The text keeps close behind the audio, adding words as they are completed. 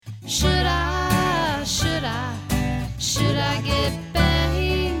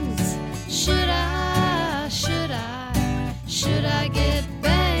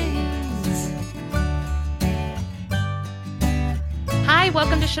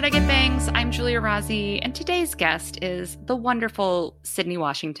welcome to Should I Get Bangs? I'm Julia Rozzi, and today's guest is the wonderful Sydnee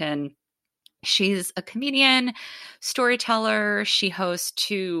Washington. She's a comedian, storyteller. She hosts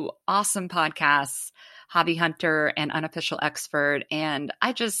 2 awesome podcasts, Hobby Hunter and Unofficial Expert, and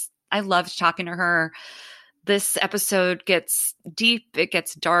I loved talking to her. This episode gets deep. It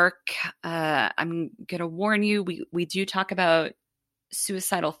gets dark. I'm going to warn you, we do talk about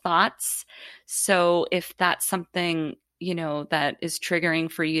suicidal thoughts. So if that's something, that is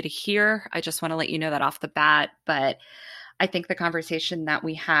triggering for you to hear, I just want to let you know that off the bat. But I think the conversation that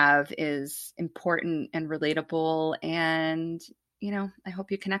we have is important and relatable. And, I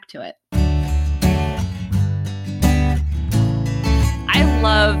hope you connect to it. I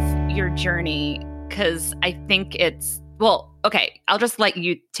love your journey because I think okay, I'll just let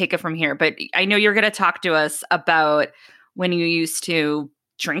you take it from here. But I know you're going to talk to us about when you used to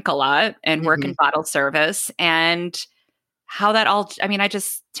drink a lot and work in bottle service and how that all,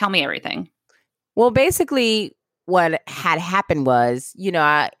 tell me everything. Well, basically what had happened was,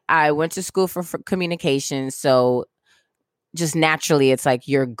 I went to school for communications. So just naturally, it's like,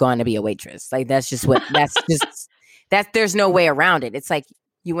 you're going to be a waitress. Like, there's no way around it. It's like,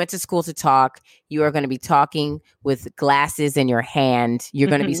 you went to school to talk. You are going to be talking with glasses in your hand. You're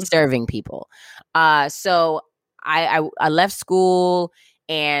going to be serving people. So I left school,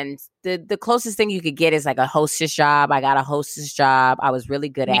 and the closest thing you could get is like a hostess job. I got a hostess job. I was really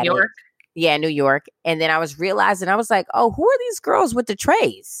good at it. New York? Yeah, New York. And then I was realizing, I was like, oh, who are these girls with the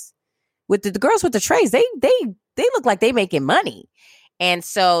trays? With the girls with the trays, they look like they making money. And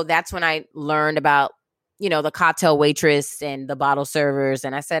so that's when I learned about, the cocktail waitress and the bottle servers.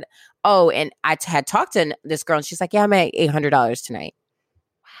 And I said, oh, and I had talked to this girl, and she's like, yeah, I made $800 tonight.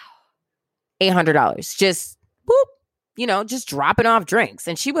 Wow. $800. Just boop. Just dropping off drinks.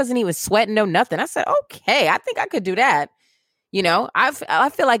 And she wasn't even sweating, no nothing. I said, okay, I think I could do that. I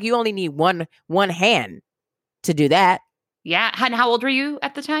feel like you only need one hand to do that. Yeah. And how old were you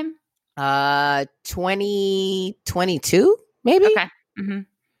at the time? 22, maybe. Okay. Mm-hmm.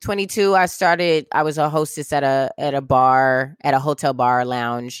 22. I was a hostess at a bar, at a hotel bar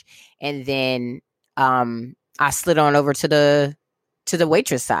lounge. And then I slid on over to the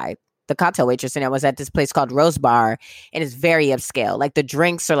waitress side. The cocktail waitress, and I was at this place called Rose Bar, and it's very upscale. Like, the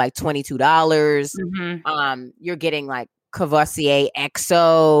drinks are like $22. You're getting like Cavassier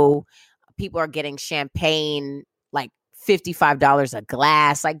XO. People are getting champagne like $55 a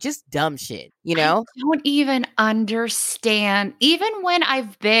glass, like just dumb shit, I don't even understand. Even when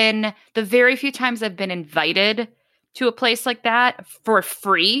the very few times I've been invited to a place like that for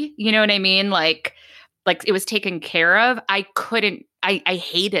free, you know what I mean? Like it was taken care of. I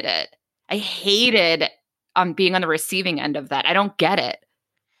hated it. I hated being on the receiving end of that. I don't get it.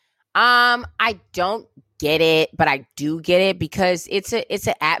 I don't get it, but I do get it because it's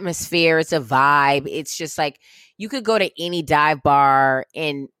an atmosphere. It's a vibe. It's just like, you could go to any dive bar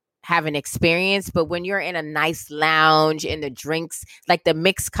and have an experience, but when you're in a nice lounge and the drinks, like the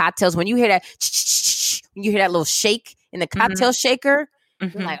mixed cocktails, when you hear that, little shake in the cocktail shaker,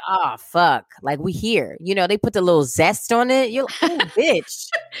 you're like, oh, fuck. Like, we here. They put the little zest on it. You're like, oh, bitch.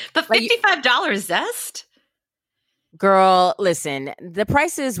 The $55 zest? Girl, listen, the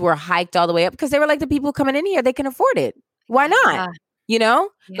prices were hiked all the way up because they were like, the people coming in here, they can afford it. Why not? Yeah.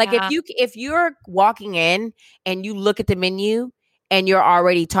 Like, if you're walking in and you look at the menu and you're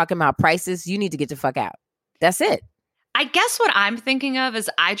already talking about prices, you need to get the fuck out. That's it. I guess what I'm thinking of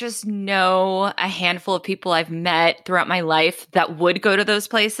is I just know a handful of people I've met throughout my life that would go to those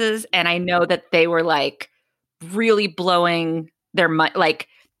places. And I know that they were like really blowing their money. Like,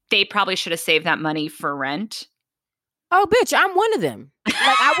 they probably should have saved that money for rent. Oh, bitch, I'm one of them. Like,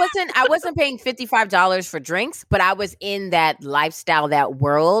 I wasn't paying $55 for drinks, but I was in that lifestyle, that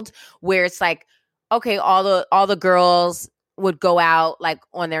world where it's like, okay, all the girls would go out like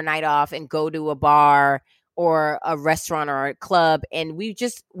on their night off and go to a bar or a restaurant or a club, and we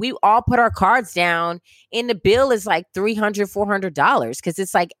all put our cards down, and the bill is like $300, $400 because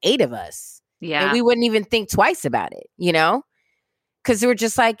it's like 8 of us. Yeah, and we wouldn't even think twice about it, because we're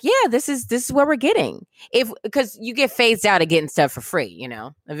just like, yeah, this is what we're getting. Because you get phased out of getting stuff for free,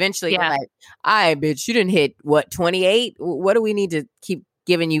 Eventually, you're like, all right, bitch, you didn't hit what, 28? What do we need to keep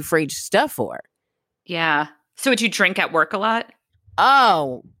giving you free stuff for? Yeah. So would you drink at work a lot?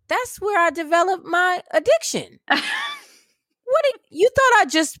 Oh, that's where I developed my addiction. You thought I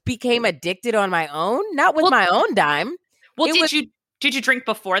just became addicted on my own? Not with my own dime. Well, did you drink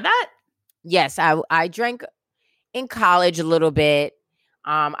before that? Yes, I drank in college a little bit.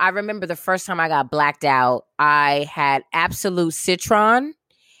 I remember the first time I got blacked out, I had Absolute Citron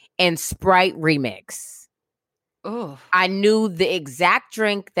and Sprite Remix. Oh, I knew the exact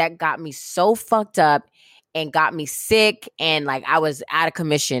drink that got me so fucked up and got me sick, and like I was out of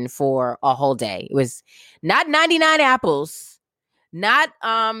commission for a whole day. It was not 99 apples, not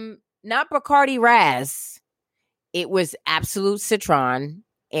Bacardi Raz. It was Absolute Citron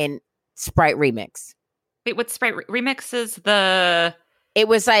and Sprite Remix. wait, what Sprite remix is the? It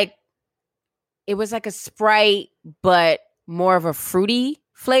was like a Sprite, but more of a fruity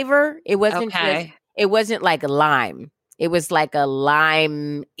flavor. It wasn't like lime. It was like a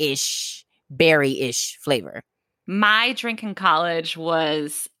lime-ish, berry-ish flavor. My drink in college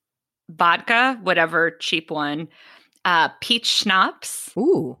was vodka, whatever cheap one, peach schnapps,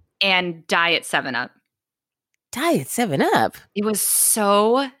 Ooh, and Diet 7 Up. Diet 7 Up. It was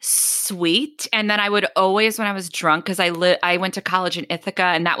so sweet. And then I would always, when I was drunk, because I went to college in Ithaca,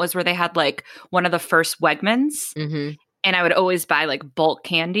 and that was where they had like one of the first Wegmans. Mm-hmm. And I would always buy like bulk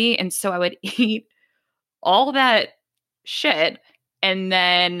candy. And so I would eat all that shit. And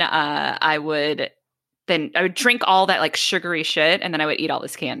then I would drink all that like sugary shit, and then I would eat all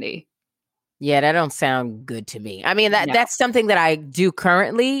this candy. Yeah, that don't sound good to me. I mean, No. that's something that I do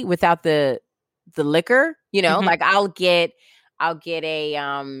currently without the liquor. You know, Mhm. like I'll get a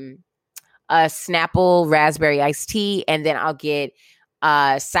Snapple raspberry iced tea, and then I'll get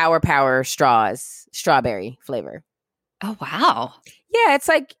Sour Power strawberry flavor. Oh, wow. Yeah, it's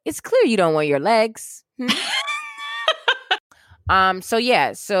like it's clear you don't want your legs. So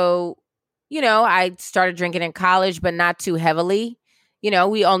yeah, I started drinking in college, but not too heavily.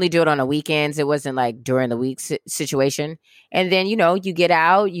 We only do it on the weekends. It wasn't like during the week situation. And then, you get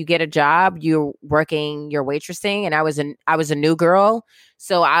out, you get a job, you're working, you're waitressing, and I was a new girl.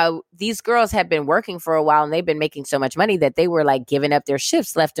 So these girls had been working for a while, and they've been making so much money that they were like giving up their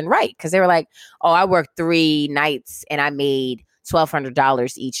shifts left and right, because they were like, "Oh, I worked 3 nights and I made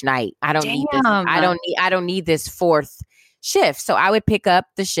 $1,200 each night. I don't need this. Damn. I don't need this fourth shift." So I would pick up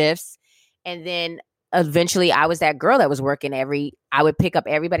the shifts, and then eventually I was that girl that was working I would pick up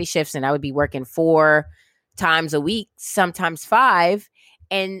everybody's shifts, and I would be working 4 times a week, sometimes 5.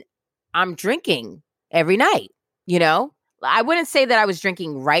 And I'm drinking every night. I wouldn't say that I was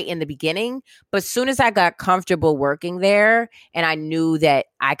drinking right in the beginning, but as soon as I got comfortable working there and I knew that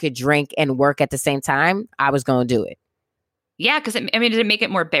I could drink and work at the same time, I was going to do it. Yeah, because did it make it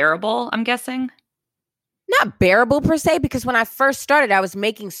more bearable, I'm guessing? Not bearable per se, because when I first started, I was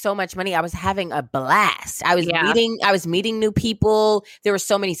making so much money. I was having a blast. I was meeting new people. There were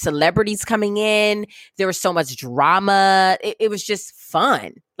so many celebrities coming in. There was so much drama. It was just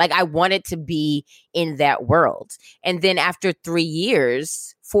fun. Like I wanted to be in that world. And then after 3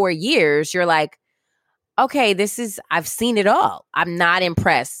 years, 4 years, you're like, okay, I've seen it all. I'm not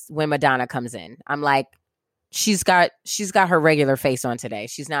impressed when Madonna comes in. I'm like, she's got her regular face on today.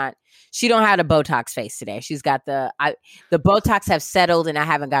 She don't have a Botox face today. She's got the Botox have settled, and I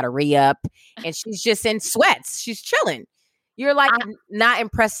haven't got a re-up, and she's just in sweats. She's chilling. You're like not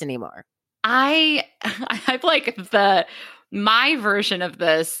impressed anymore. I've like my version of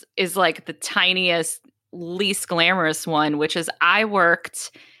this is like the tiniest, least glamorous one, which is I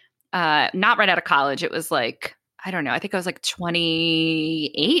worked not right out of college. It was like, I don't know. I think I was like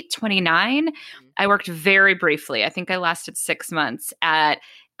 28, 29. I worked very briefly. I think I lasted 6 months at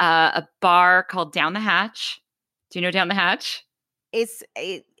a bar called Down the Hatch. Do you know Down the Hatch?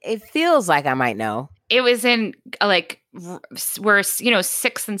 It feels like I might know. It was in like where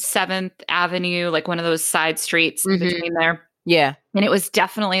 6th and 7th Avenue, like one of those side streets between there. Yeah, and it was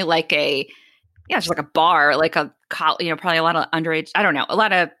definitely like just like a bar, like probably a lot of underage. I don't know, a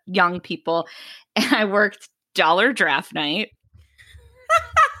lot of young people, and I worked dollar draft night.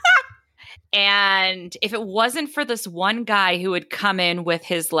 And if it wasn't for this one guy who would come in with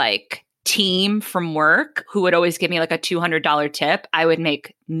his like team from work, who would always give me like a $200 tip, I would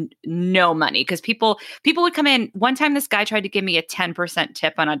make no money, because people would come in. One time this guy tried to give me a 10%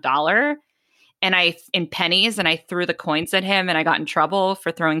 tip on $1 in pennies, and I threw the coins at him, and I got in trouble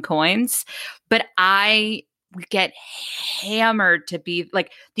for throwing coins. But I would get hammered to be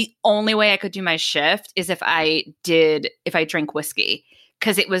like, the only way I could do my shift is if I drink whiskey,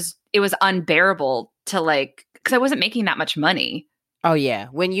 because it was unbearable to like, because I wasn't making that much money. Oh yeah.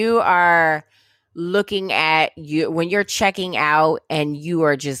 When you are looking at when you're checking out and you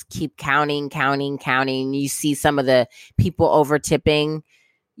are just keep counting, you see some of the people over tipping,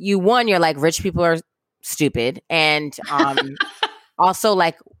 you're like, rich people are stupid. And also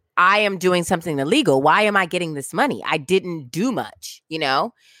like, I am doing something illegal. Why am I getting this money? I didn't do much,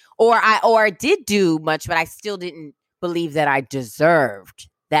 or I did do much, but I still didn't believe that I deserved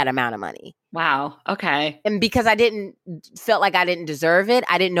that amount of money. Wow. Okay. And because felt like I didn't deserve it,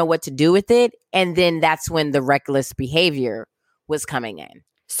 I didn't know what to do with it. And then that's when the reckless behavior was coming in.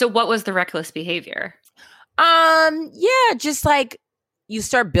 So what was the reckless behavior? Yeah, just like you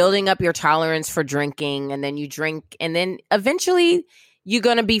start building up your tolerance for drinking, and then you drink, and then eventually you're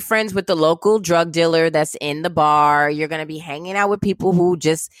going to be friends with the local drug dealer that's in the bar. You're going to be hanging out with people who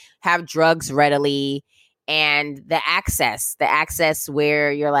just have drugs readily, and the access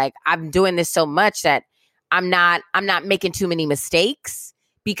where you're like, I'm doing this so much that I'm not making too many mistakes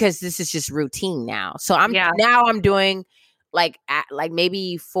because this is just routine now. So I'm doing like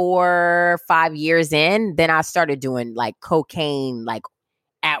maybe 4 or 5 years in, then I started doing like cocaine, like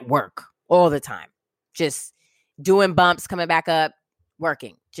at work all the time, just doing bumps, coming back up,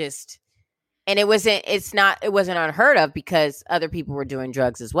 working, and it wasn't unheard of because other people were doing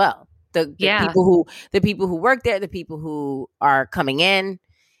drugs as well. The people who work there, the people who are coming in.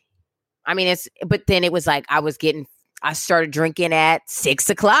 I mean, but then it was like I started drinking at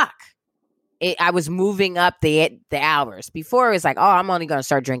 6:00. I was moving up the hours. Before it was like, oh, I'm only going to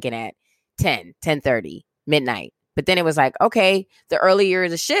start drinking at 10:30, midnight. But then it was like, okay, the earlier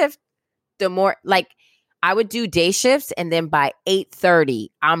the shift, the more like I would do day shifts. And then by 8:30,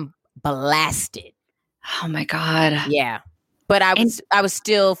 I'm blasted. Oh my God. Yeah. But I was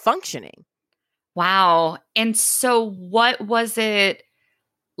still functioning. Wow. And so what was it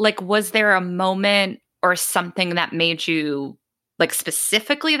like? Was there a moment or something that made you like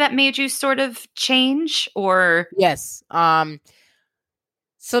specifically that made you sort of change or? Yes.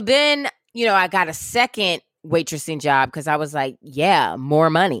 So then, I got a second waitressing job because I was like, yeah, more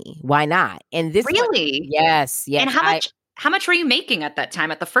money. Why not? And this Really? Yes. And how much were you making at that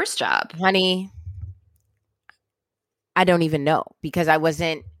time at the first job? Honey, I don't even know because I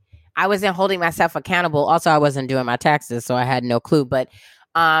wasn't holding myself accountable. Also, I wasn't doing my taxes, so I had no clue. But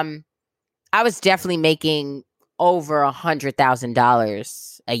I was definitely making over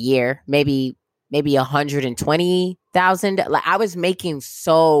 $100,000 a year, maybe 120,000. Like I was making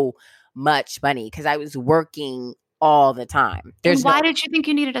so much money because I was working all the time. And why did you think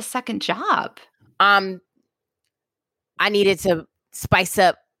you needed a second job? I needed to spice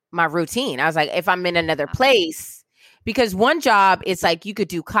up my routine. I was like, if I'm in another place, because one job it's like you could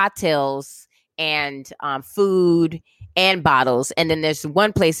do cocktails and food and bottles, and then there's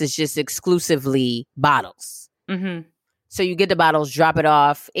one place that's just exclusively bottles. Mm-hmm. So you get the bottles, drop it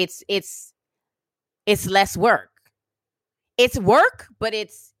off. It's less work. It's work, but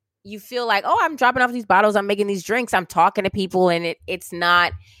you feel like, oh, I'm dropping off these bottles, I'm making these drinks, I'm talking to people, and it's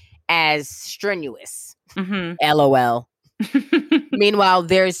not as strenuous. Mm-hmm. LOL. Meanwhile,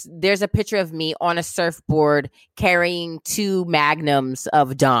 there's a picture of me on a surfboard carrying 2 magnums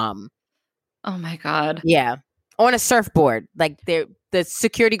of Dom. Oh my God. Yeah. On a surfboard. Like the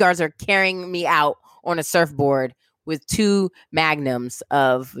security guards are carrying me out on a surfboard with 2 magnums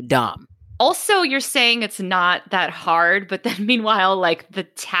of Dom. Also, you're saying it's not that hard, but then meanwhile, like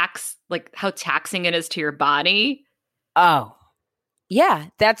like how taxing it is to your body. Oh, yeah.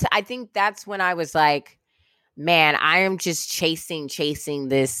 I think that's when I was like, man, I am just chasing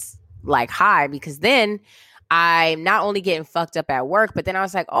this like high, because then I'm not only getting fucked up at work, but then I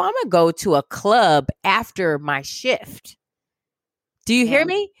was like, oh, I'm going to go to a club after my shift. Do you hear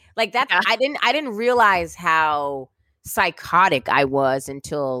me? Like that's, I didn't realize how psychotic I was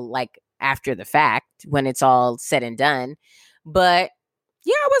until like after the fact when it's all said and done. But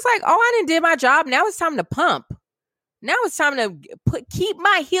yeah, I was like, oh, I done did my job. Now it's time to pump. Now it's time to keep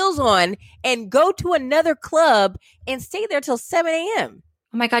my heels on and go to another club and stay there till 7 a.m.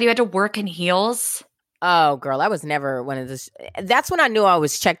 Oh my God, you had to work in heels? Oh, girl, I was never one of those. That's when I knew I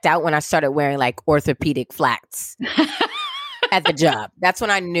was checked out, when I started wearing like orthopedic flats at the job. That's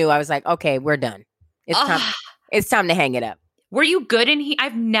when I knew I was like, okay, we're done. It's time to hang it up. Were you good in heels?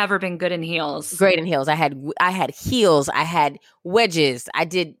 I've never been good in heels. Great in heels. I had heels. I had wedges. I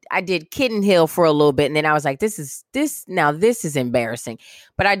did kitten heel for a little bit, and then I was like, this is embarrassing.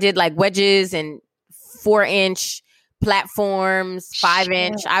 But I did like wedges and 4-inch platforms,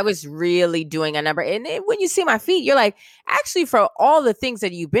 5-inch. I was really doing a number. And then when you see my feet, you're like, actually, for all the things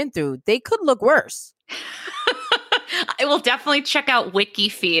that you've been through, they could look worse. I will definitely check out Wiki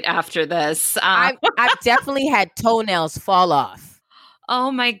Feet after this. I've definitely had toenails fall off.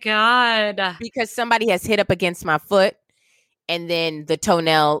 Oh my God. Because somebody has hit up against my foot and then the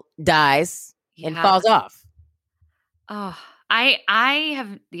toenail dies and falls off. Oh, I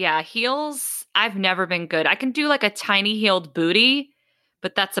have, heels. I've never been good. I can do like a tiny heeled booty,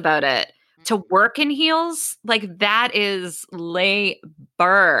 but that's about it. To work in heels, like that is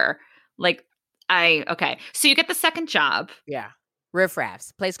labor. Like okay. So you get the second job. Yeah. Riff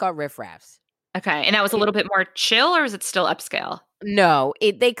Raffs. Place called Riff Raffs. Okay. And that was a little bit more chill, or is it still upscale? No,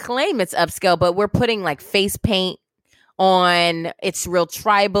 they claim it's upscale, but we're putting like face paint on. It's real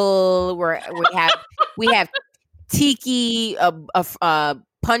tribal. We have tiki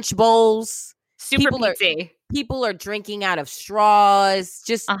punch bowls. Super PT. People are drinking out of straws.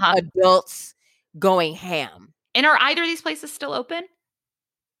 Just adults going ham. And are either of these places still open?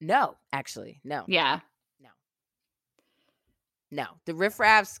 No, actually, no. Yeah. No. The Riff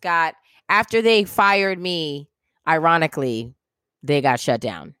Raffs after they fired me, ironically, they got shut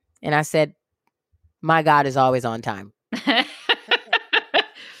down. And I said, my God is always on time.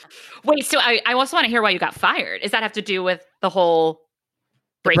 Wait, so I also want to hear why you got fired. Does that have to do with the whole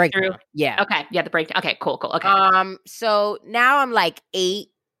breakthrough? Yeah. Okay. Yeah, the breakdown. Okay, cool. Okay. So now I'm like 8.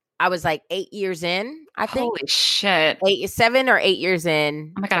 I was like 8 years in, I think. Holy shit. 7 or 8 years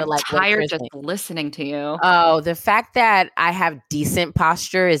in. Oh my God, I'm tired just listening to you. Oh, the fact that I have decent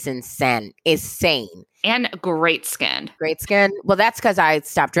posture is insane. And great skin. Great skin. Well, that's because I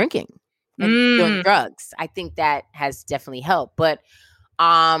stopped drinking and doing drugs. I think that has definitely helped. But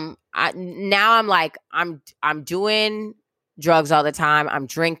now I'm like, I'm doing drugs all the time. I'm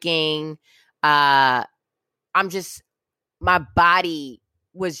drinking. My body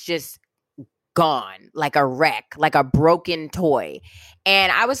was just gone, like a wreck, like a broken toy. And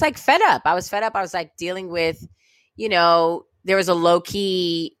I was like fed up. I was like dealing with, there was a low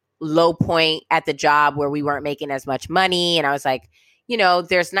point at the job where we weren't making as much money. And I was like,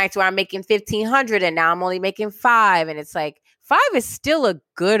 there's nights where I'm making $1,500 and now I'm only making $5. And it's like, $5 is still a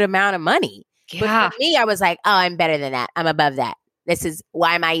good amount of money. Yeah. But for me, I was like, oh, I'm better than that. I'm above that.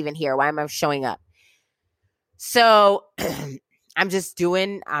 Why am I even here? Why am I showing up? So I'm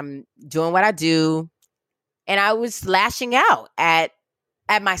doing what I do. And I was lashing out at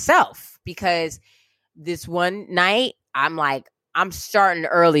myself because this one night I'm like, I'm starting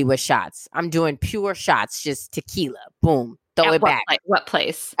early with shots. I'm doing pure shots, just tequila. Boom. Throw it back. What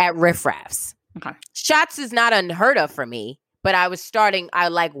place? At Riff Raffs. Okay. Shots is not unheard of for me, but I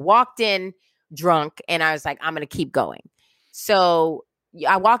walked in drunk and I was like, I'm going to keep going. So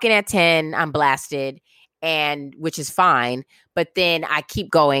I walk in at 10, I'm blasted, which is fine. But then I keep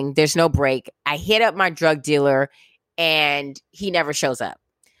going. There's no break. I hit up my drug dealer and he never shows up.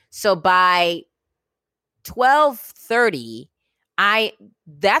 So by 12:30,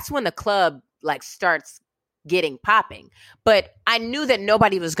 that's when the club like starts getting popping. But I knew that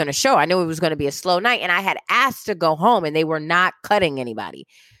nobody was going to show. I knew it was going to be a slow night. And I had asked to go home and they were not cutting anybody.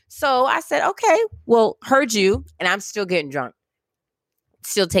 So I said, okay, well, heard you. And I'm still getting drunk,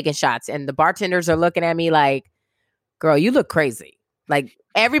 still taking shots. And the bartenders are looking at me like, girl, you look crazy. Like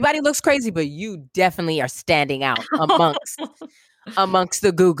everybody looks crazy, but you definitely are standing out amongst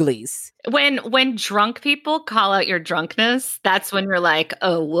the googlies. When drunk people call out your drunkenness, that's when you're like,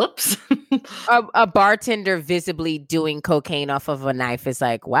 oh, whoops. A bartender visibly doing cocaine off of a knife is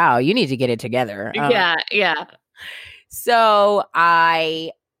like, wow, you need to get it together. Yeah. So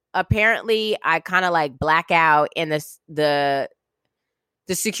I kind of like black out, and the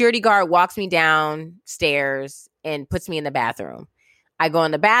security guard walks me downstairs and puts me in the bathroom. I go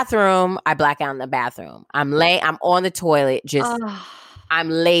in the bathroom. I black out in the bathroom. I'm on the toilet. I'm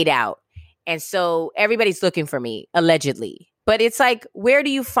laid out. And so everybody's looking for me, allegedly. But it's like, where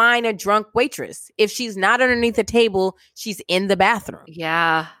do you find a drunk waitress? If she's not underneath the table, she's in the bathroom.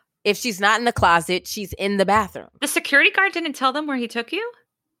 Yeah. If she's not in the closet, she's in the bathroom. The security guard didn't tell them where he took you?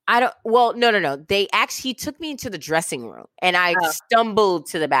 No. He took me into the dressing room and I stumbled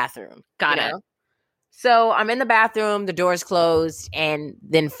to the bathroom. Got it. So I'm in the bathroom, the door's closed. And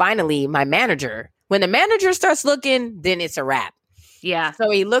then finally when the manager starts looking, then it's a wrap. Yeah. So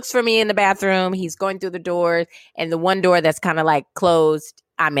he looks for me in the bathroom. He's going through the door, and the one door that's kind of like closed,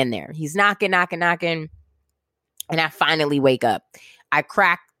 I'm in there. He's knocking. And I finally wake up. I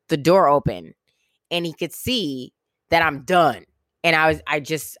crack the door open and he could see that I'm done. And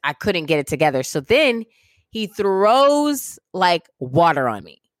I couldn't get it together. So then he throws like water on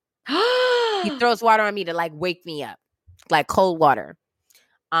me. He throws water on me to like wake me up, like cold water.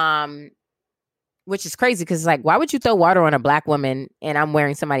 Which is crazy because it's like, why would you throw water on a black woman and I'm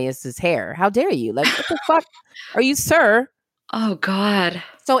wearing somebody else's hair? How dare you? Like, what the fuck are you, sir? Oh, God.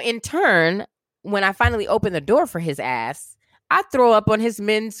 So in turn, when I finally open the door for his ass, I throw up on his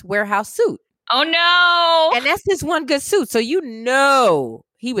Men's Warehouse suit. Oh, no. And that's his one good suit. So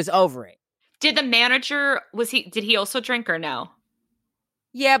he was over it. Did the manager, did he also drink or no?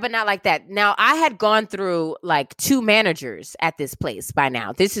 Yeah, but not like that. Now, I had gone through like 2 managers at this place by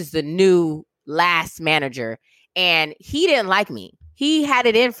now. This is the new last manager, and he didn't like me. he had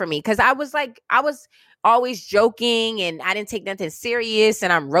it in for me because I was always joking and I didn't take nothing serious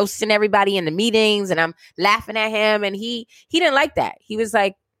and I'm roasting everybody in the meetings and I'm laughing at him, and he didn't like that. He was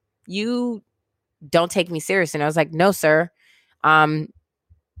like, you don't take me serious. And I was like, no, sir. You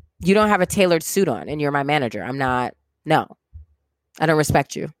don't have a tailored suit on and you're my manager. No, I don't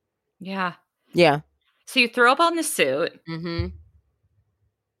respect you. Yeah. Yeah. So you throw up on the suit. Mm-hmm.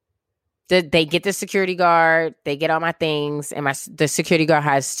 They get the security guard, they get all my things, and the security guard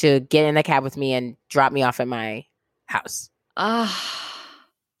has to get in the cab with me and drop me off at my house. I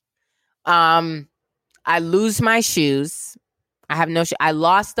lose my shoes. I have no shoes. I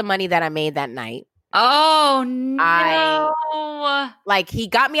lost the money that I made that night. Oh, no. He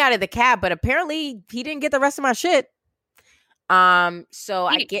got me out of the cab, but apparently he didn't get the rest of my shit. So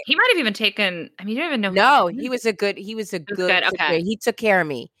he might have even taken, I mean, you don't even know. No, he was a good. Okay. He took care of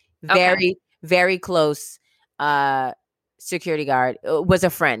me. Very, very close. Security guard was a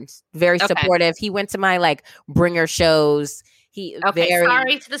friend. Very supportive. He went to my bringer shows.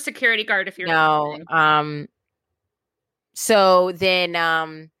 Sorry to the security guard if you're listening. So then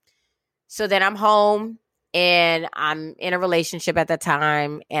I'm home and I'm in a relationship at the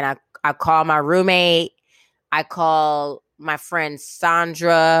time, and I call my roommate. I call my friend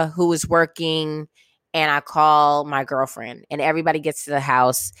Sandra, who was working, and I call my girlfriend, and everybody gets to the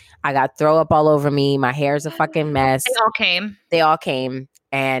house. I got throw up all over me. My hair's a fucking mess. They all came,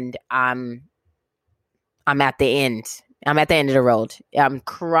 and I'm at the end. I'm at the end of the road. I'm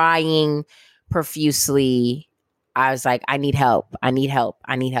crying profusely. I was like, I need help. I need help.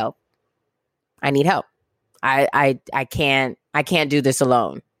 I need help. I need help. I can't do this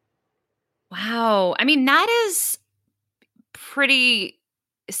alone. Wow. I mean, that is pretty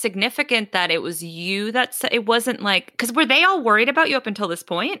significant that it was you it wasn't because were they all worried about you up until this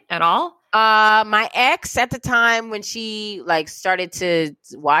point at all? My ex at the time, when she started to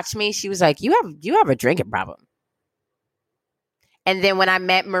watch me, she was like, you have a drinking problem. And then when I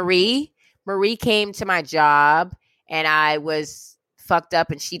met Marie came to my job and I was fucked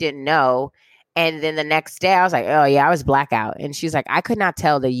up and she didn't know. And then the next day I was like, oh yeah, I was blackout. And she's like, I could not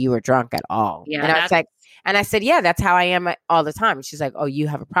tell that you were drunk at all. Yeah, and I was like, and I said, yeah, that's how I am all the time. She's like, oh, you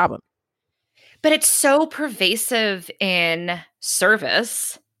have a problem. But it's so pervasive in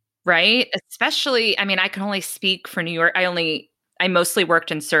service, right? Especially, I mean, I can only speak for New York. I mostly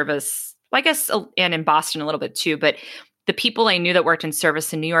worked in service, I guess, and in Boston a little bit too. But the people I knew that worked in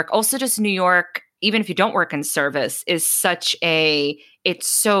service in New York, also just New York, even if you don't work in service, is it's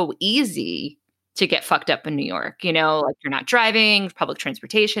so easy to get fucked up in New York, you're not driving, public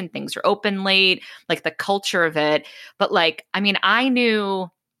transportation, things are open late, the culture of it. But I mean, I knew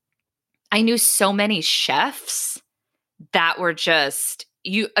so many chefs that were just,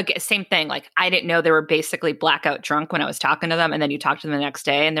 same thing. I didn't know they were basically blackout drunk when I was talking to them. And then you talk to them the next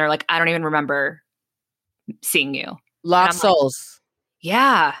day and they're like, I don't even remember seeing you. Lost souls.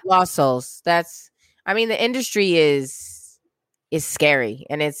 Yeah. Lost souls. The industry is scary,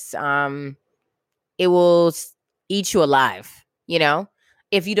 and it will eat you alive,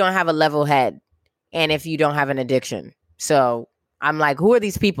 if you don't have a level head and if you don't have an addiction. So I'm like, who are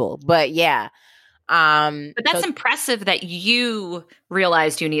these people? But yeah. But that's impressive that you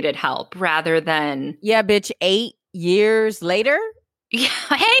realized you needed help rather than. Yeah, bitch, 8 years later. Yeah.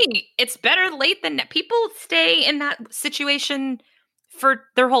 Hey, it's better late than people stay in that situation for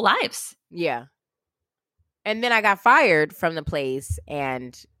their whole lives. Yeah. And then I got fired from the place,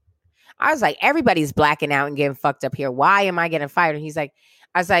 and I was like, everybody's blacking out and getting fucked up here. Why am I getting fired? And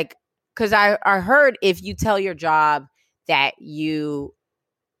I was like, because I heard if you tell your job that you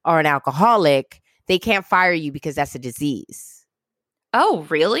are an alcoholic, they can't fire you because that's a disease. Oh,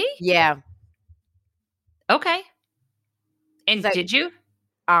 really? Yeah. Okay. And did you?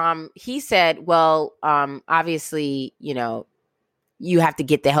 He said, well, obviously, you have to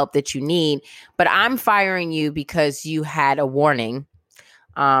get the help that you need, but I'm firing you because you had a warning.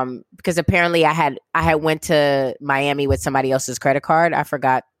 Because apparently I had went to Miami with somebody else's credit card. I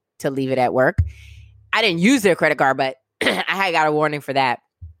forgot to leave it at work. I didn't use their credit card, but I had got a warning for that.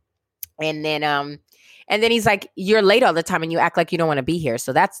 And then he's like, you're late all the time and you act like you don't want to be here.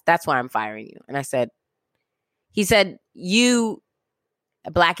 So that's why I'm firing you. And he said, you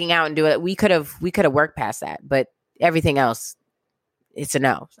blacking out and do it. We could have worked past that, but everything else, it's a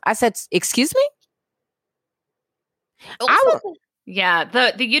no. I said, excuse me? Yeah,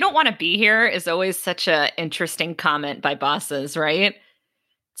 the you don't want to be here is always such a interesting comment by bosses, right?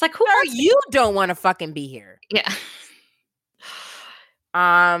 It's like, you don't want to fucking be here. Yeah.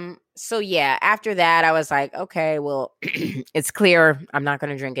 So yeah, after that, I was like, okay, well, it's clear I'm not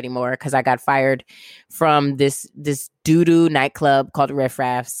going to drink anymore because I got fired from this doo doo nightclub called Riff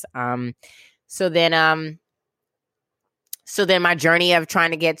Raffs. So then, so then my journey of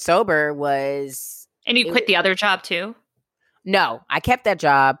trying to get sober was And you it, quit the other job too? no, I kept that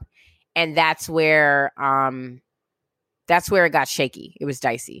job, and that's where it got shaky. It was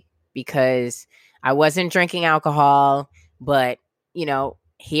dicey because I wasn't drinking alcohol, but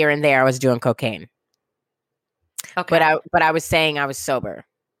here and there I was doing cocaine. Okay. But I was saying I was sober.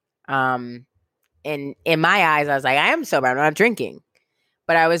 And in my eyes, I was like, I am sober. I'm not drinking,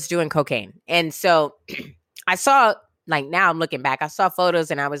 but I was doing cocaine. And so I saw, like, now I'm looking back, I saw photos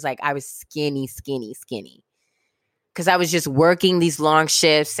and I was like, I was skinny, skinny, skinny. Because I was just working these long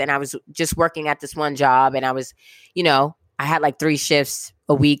shifts and I was just working at this one job. And I was, I had like 3 shifts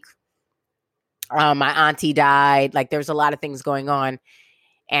a week. My auntie died. Like, there was a lot of things going on.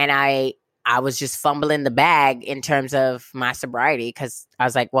 And I was just fumbling the bag in terms of my sobriety because I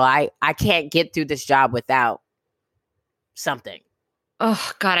was like, well, I can't get through this job without something.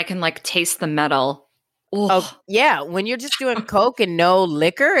 Oh God, I can like taste the metal. Oh, Oh, yeah. When you're just doing coke and no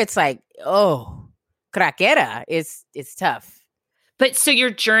liquor, it's like, oh, craquera. It's tough. but so your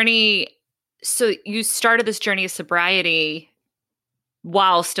journey, so you started this journey of sobriety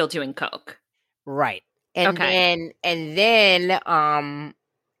while still doing coke. Right. And Okay. then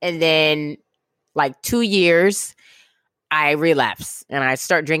and then like 2 years I relapse and I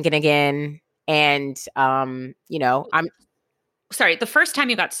start drinking again. And I'm Sorry, the first time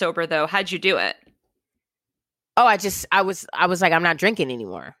you got sober though, how'd you do it? I was like, I'm not drinking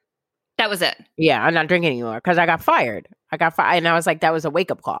anymore. That was it. Yeah, I'm not drinking anymore because I got fired. And I was like, that was a wake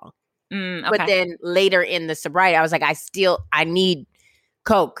up call. But Okay. then later in the sobriety, I was like, I need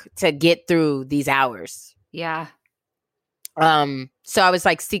coke to get through these hours. Yeah. So I was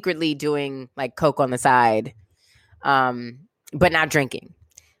like secretly doing like coke on the side, but not drinking.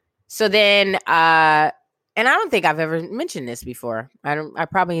 So then, and I don't think I've ever mentioned this before. I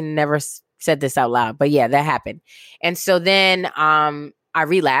probably never said this out loud, but yeah, that happened. And so then, I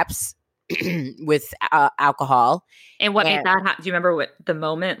relapse with alcohol. And what made And that happen? Do you remember what the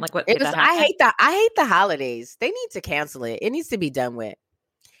moment, like what it made was, that happen? I hate the holidays. They need to cancel it. It needs to be done with.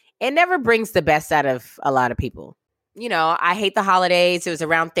 It never brings the best out of a lot of people. I hate the holidays. It was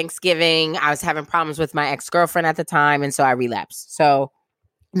around Thanksgiving. I was having problems with my ex-girlfriend at the time. And so I relapsed. So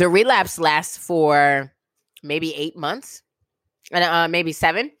the relapse lasts for maybe 8 months and maybe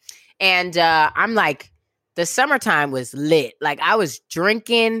 7. And I'm like, the summertime was lit. Like, I was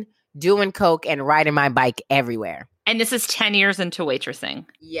drinking, doing coke, and riding my bike everywhere. And this is 10 years into waitressing.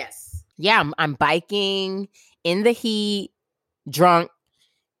 Yes. Yeah, I'm biking in the heat, drunk,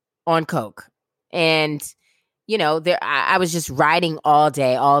 on coke. And, I was just riding all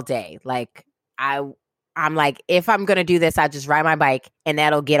day. Like, I'm like, if I'm going to do this, I'll just ride my bike and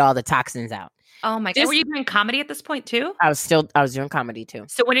that'll get all the toxins out. Oh my God. Were you doing comedy at this point too? I was doing comedy too.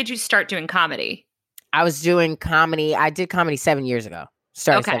 So when did you start doing comedy? I was doing comedy. I did comedy 7 years ago.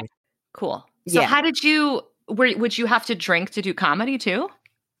 Okay. Cool. So Yeah. how did would you have to drink to do comedy too?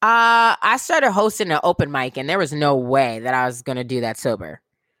 I started hosting an open mic and there was no way that I was going to do that sober.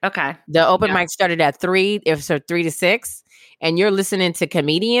 Okay. The open mic started at 3, so 3 to 6, and you're listening to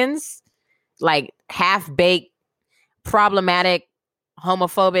comedians like half-baked, problematic,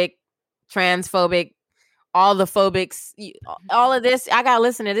 homophobic, transphobic, all the phobics, all of this. I got to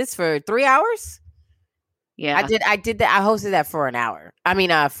listen to this for 3 hours. Yeah. I did that. I hosted that for an hour. I mean,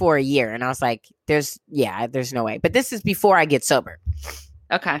 for a year. And I was like, there's no way. But this is before I get sober.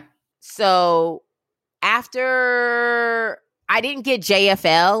 Okay. So after I didn't get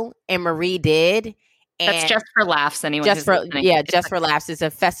JFL and Marie did. And that's Just for Laughs anyway. Just for Laughs is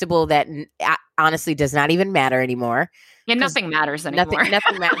a festival that honestly does not even matter anymore. Yeah, nothing matters anymore.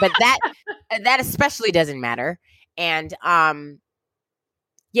 Nothing matters. But that especially doesn't matter. And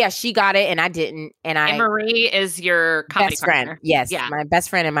yeah, she got it and I didn't. And Marie is your comedy best friend. partner. Yes, yeah. My best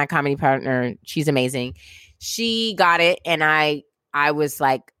friend and my comedy partner. She's amazing. She got it and I was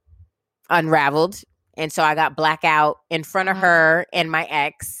like unraveled. And so I got blackout in front of her and my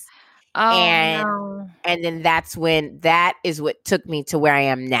ex. No. And then that is what took me to where I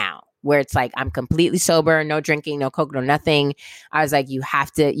am now, where it's like I'm completely sober, no drinking, no coke, no nothing. I was like, you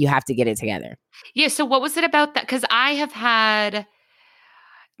have to get it together. Yeah. So what was it about that? Because I have had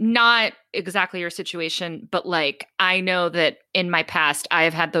not exactly your situation, but like I know that in my past I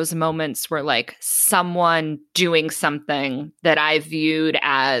have had those moments where like someone doing something that I viewed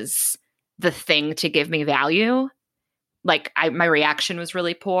as the thing to give me value, like my reaction was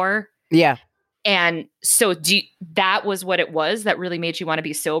really poor. Yeah. And so that was what it was that really made you want to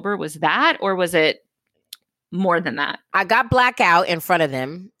be sober? Was that, or was it more than that? I got blackout in front of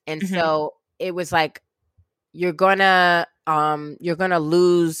them. And Mm-hmm. so it was like, you're gonna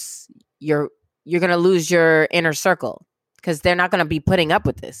lose your inner circle, because they're not gonna be putting up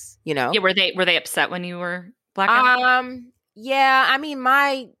with this, you know? Yeah. Were they upset when you were blackout? Yeah, I mean,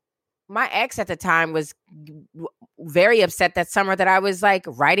 my ex at the time was very upset that summer that I was like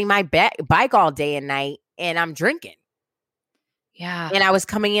riding my bike all day and night, and I'm drinking. Yeah. And I was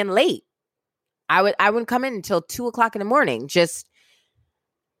coming in late. I wouldn't come in until 2:00 in the morning. Just,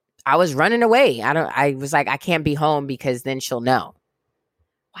 I was running away. I was like, I can't be home because then she'll know.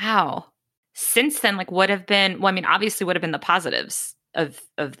 Wow. Since then, like, what have been, well, I mean, obviously what have been the positives of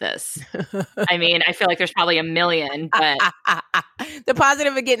this? I mean, I feel like there's probably a million, but The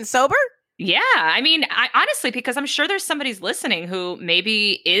positive of getting sober? yeah, I mean, I honestly, because I'm sure there's somebody's listening who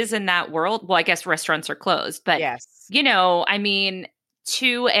maybe is in that world. Well, I guess restaurants are closed, but Yes. I mean,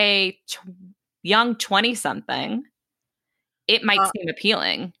 to a young 20 something, it might seem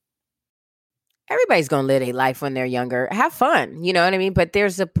appealing. Everybody's going to live a life when they're younger. Have fun. You know what I mean? But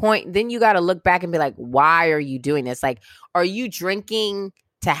there's a point. Then you got to look back and be like, why are you doing this? Like, are you drinking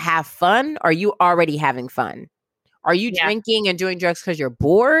to have fun? Or are you already having fun? Are you drinking and doing drugs because you're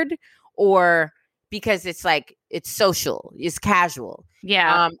bored, or because it's like, it's social, it's casual?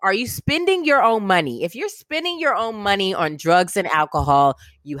 Yeah. Are you spending your own money? If you're spending your own money on drugs and alcohol,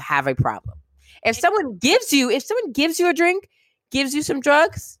 you have a problem. If someone gives you a drink, gives you some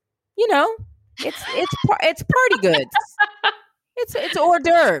drugs, you know, it's party goods. It's hors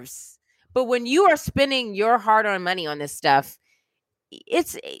d'oeuvres. But when you are spending your hard-earned money on this stuff,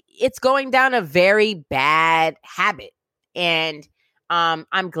 it's going down a very bad habit. And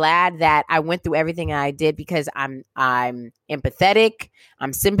I'm glad that I went through everything I did, because I'm empathetic,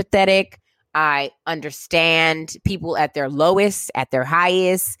 I'm sympathetic, I understand people at their lowest, at their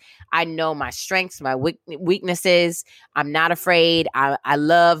highest. I know my strengths, my weaknesses. I'm not afraid. I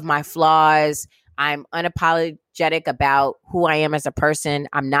love my flaws. I'm unapologetic about who I am as a person.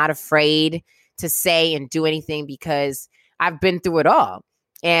 I'm not afraid to say and do anything, because I've been through it all.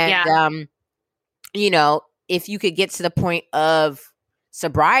 And, if you could get to the point of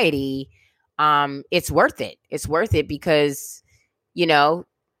sobriety, it's worth it. It's worth it because,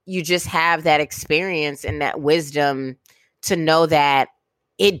 you just have that experience and that wisdom to know that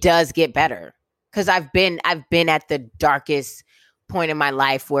it does get better. Because I've been at the darkest point in my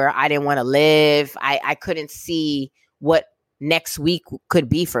life where I didn't want to live. I couldn't see what next week could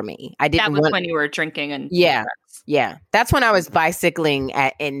be for me. That was when you were drinking and yeah. That's when I was bicycling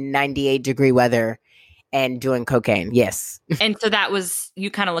in 98-degree weather and doing cocaine. Yes. And so that was,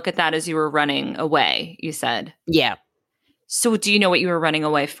 you kind of look at that as you were running away, you said. Yeah. So do you know what you were running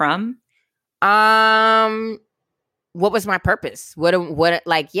away from? What was my purpose?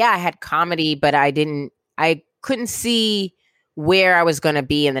 I had comedy, but I couldn't see where I was going to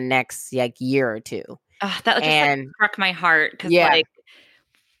be in the next year or two. That just struck my heart, because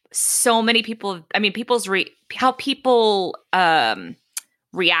so many people, I mean, how people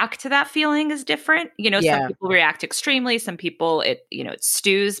react to that feeling is different. Some people react extremely, some people it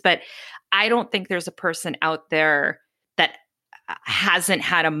stews, but I don't think there's a person out there that hasn't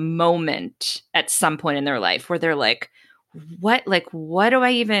had a moment at some point in their life where they're like, what am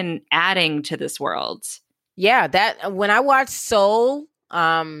I even adding to this world? Yeah, that when I watched Soul,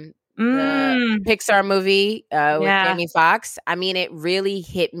 the Pixar movie with Jamie Foxx, I mean, it really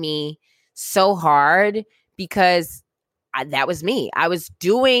hit me so hard, because that was me. I was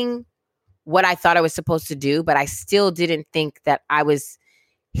doing what I thought I was supposed to do, but I still didn't think that I was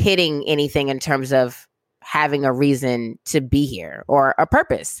hitting anything in terms of having a reason to be here or a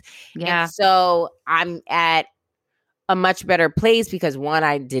purpose. Yeah. And so I'm at a much better place because, one,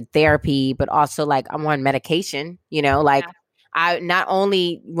 I did therapy, but also I'm on medication, I not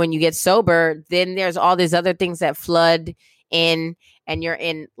only when you get sober, then there's all these other things that flood in, and you're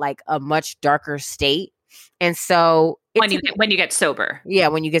in a much darker state. And so when you get sober. Yeah,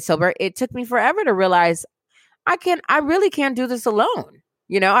 when you get sober, it took me forever to realize I really can't do this alone.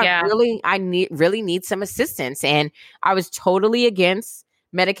 I really need some assistance. And I was totally against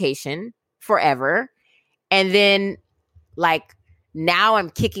medication forever. And then now I'm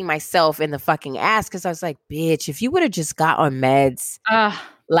kicking myself in the fucking ass, because I was like, bitch, if you would have just got on meds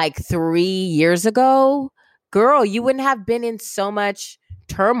 3 years ago, girl, you wouldn't have been in so much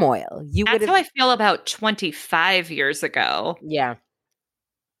turmoil. That's how I feel about 25 years ago. Yeah.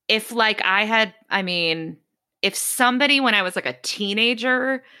 If if somebody when I was a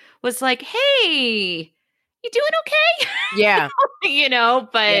teenager was like, hey, you doing okay? Yeah.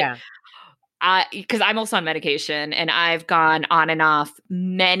 But because I'm also on medication and I've gone on and off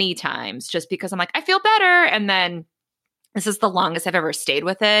many times just because I'm like, I feel better. And then this is the longest I've ever stayed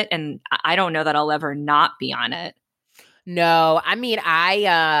with it. And I don't know that I'll ever not be on it. No, I mean,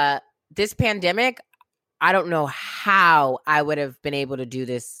 this pandemic, I don't know how I would have been able to do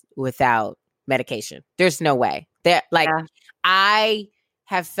this without medication. There's no way. That like Yeah. I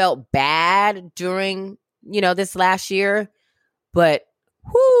have felt bad during, this last year, but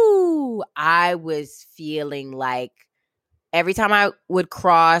whoo, I was feeling like every time I would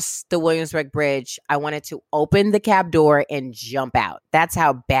cross the Williamsburg Bridge, I wanted to open the cab door and jump out. That's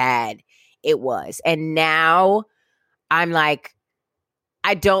how bad it was. And now I'm like,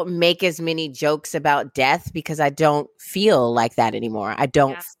 I don't make as many jokes about death because I don't feel like that anymore. I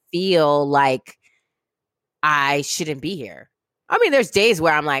don't Yeah. feel like I shouldn't be here. I mean, there's days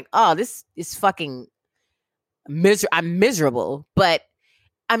where I'm like, oh, this is fucking I'm miserable. But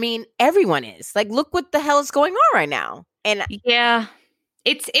I mean, everyone is. Like, look what the hell is going on right now. And Yeah.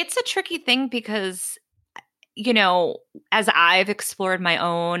 It's a tricky thing because, as I've explored my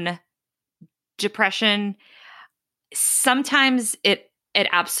own depression, sometimes it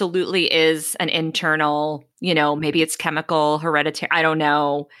absolutely is an internal, maybe it's chemical, hereditary, I don't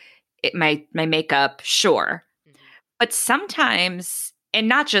know, my makeup, sure. But sometimes, and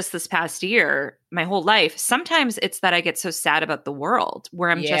not just this past year, my whole life, sometimes it's that I get so sad about the world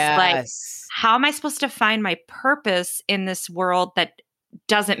where I'm just like, yes. how am I supposed to find my purpose in this world that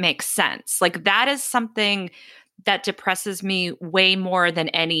doesn't make sense? Like that is something that depresses me way more than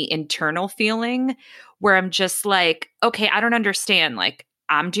any internal feeling where I'm just like, okay, I don't understand. Like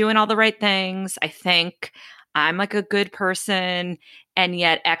I'm doing all the right things. I think I'm like a good person and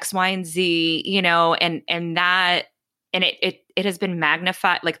yet X, Y, and Z, and that and it has been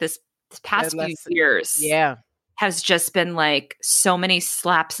magnified like this past few years Yeah. has just been like so many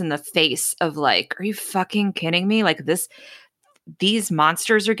slaps in the face of like, are you fucking kidding me? Like these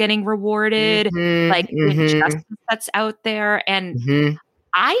monsters are getting rewarded, like Mm-hmm, the mm-hmm, injustice that's out there. And mm-hmm.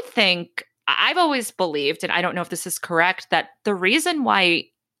 I think I've always believed, and I don't know if this is correct, that the reason why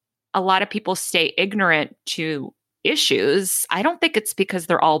a lot of people stay ignorant to issues, I don't think it's because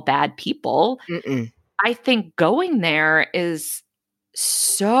they're all bad people. Mm-mm. I think going there is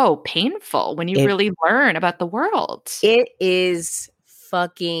so painful when you It really learn about the world. it is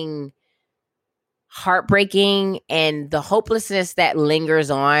fucking heartbreaking, and the hopelessness that lingers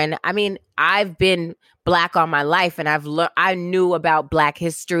on. I mean, I've been Black all my life, and I knew about Black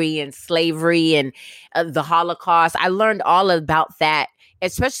history and slavery and the Holocaust. I learned all about that,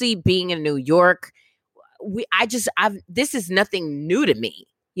 especially being in New York. This is nothing new to me.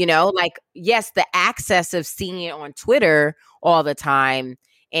 Like, yes, the access of seeing it on Twitter all the time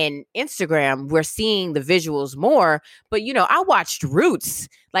and Instagram, we're seeing the visuals more. But I watched Roots.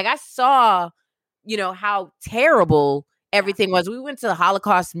 Like, I saw how terrible everything was. We went to the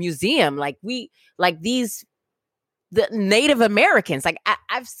Holocaust Museum. Like the Native Americans. Like,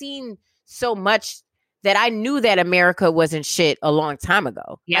 I've seen so much that I knew that America wasn't shit a long time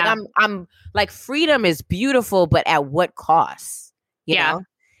ago. Yeah. Like, I'm like, freedom is beautiful, but at what cost? You Yeah. know?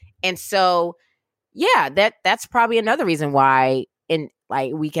 And so, yeah, that's probably another reason why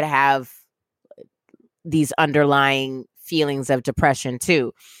we could have these underlying feelings of depression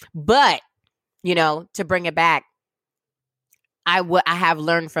too. But to bring it back, I have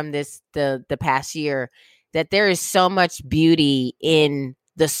learned from the past year that there is so much beauty in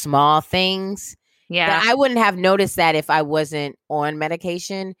the small things that I wouldn't have noticed that if I wasn't on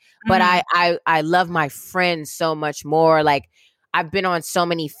medication. But I love my friends so much more. Like, I've been on so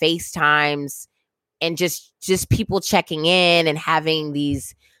many FaceTimes and just people checking in and having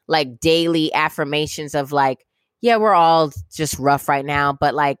these like daily affirmations of like, yeah, we're all just rough right now,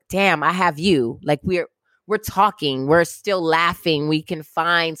 but like, damn, I have you. Like, we're talking, we're still laughing, we can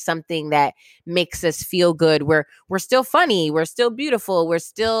find something that makes us feel good. We're still funny, we're still beautiful, we're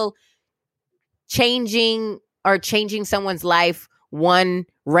still changing someone's life one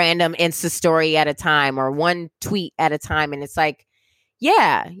random Insta story at a time or one tweet at a time. And it's like,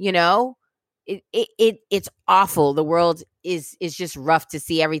 yeah, it's awful. The world is just rough to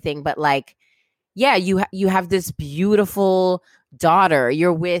see everything, but like, yeah, you have this beautiful daughter.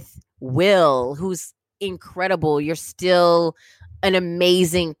 You're with Will, who's incredible. You're still an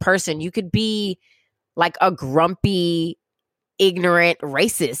amazing person. You could be like a grumpy, ignorant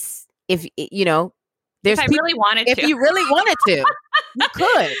racist If there's I people, really wanted if to. you really wanted to, you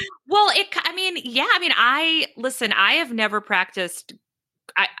could. Well, listen, I have never practiced.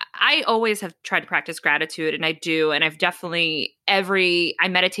 I always have tried to practice gratitude, and I do. And I've definitely I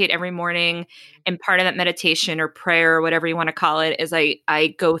meditate every morning, Mm-hmm. and part of that meditation or prayer or whatever you want to call it is I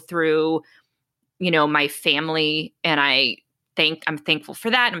go through my family, and I'm thankful for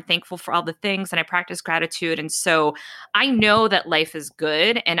that. And I'm thankful for all the things, and I practice gratitude. And so I know that life is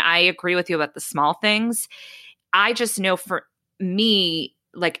good, and I agree with you about the small things. I just know for me,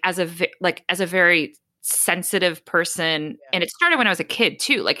 like as a very sensitive person, and it started when I was a kid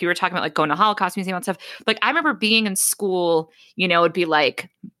too. Like you were talking about, like going to Holocaust Museum and stuff. Like I remember being in school, it'd be like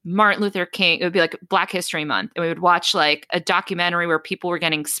Martin Luther King, it would be like Black History Month, and we would watch like a documentary where people were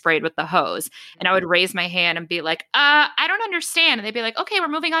getting sprayed with the hose, and I would raise my hand and be like, I don't understand, and they'd be like, okay, we're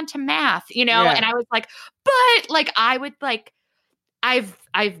moving on to math, Yeah. and I was like, but like I would like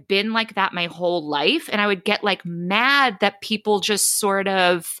I've been like that my whole life, and I would get like mad that people just sort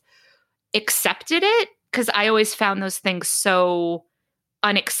of accepted it, because I always found those things so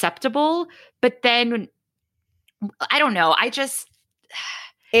unacceptable. But then I don't know,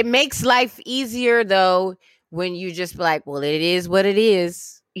 It makes life easier though when you just be like, well, it is what it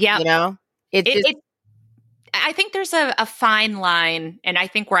is. yeah, It just I think there's a fine line, and I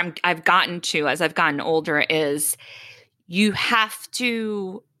think where I've gotten to as I've gotten older is you have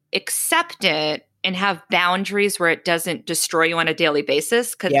to accept it and have boundaries where it doesn't destroy you on a daily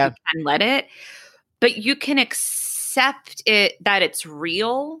basis, because you can let it, but you can accept it, that it's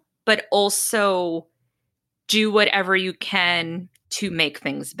real, but also do whatever you can to make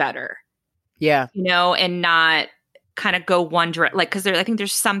things better. Yeah. And not kind of go one direct, like, because I think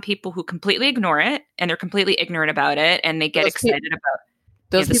there's some people who completely ignore it, and they're completely ignorant about it, and they get excited about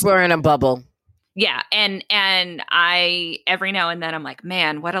those people are in a bubble. Yeah. And I, every now and then I'm like,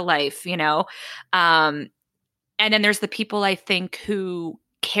 man, what a life, and then there's the people I think who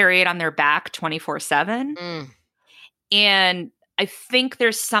carry it on their back 24/7. And I think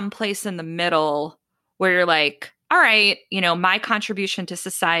there's some place in the middle where you're like, all right, my contribution to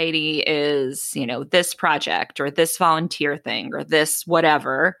society is, this project or this volunteer thing or this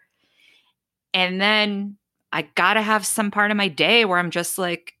whatever. And then I got to have some part of my day where I'm just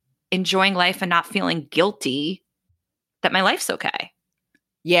like enjoying life and not feeling guilty that my life's okay.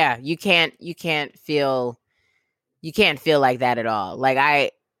 Yeah, you can't feel like that at all.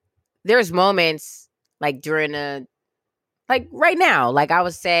 Like there's moments like during like right now, like I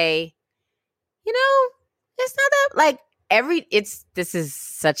would say, it's not that like this is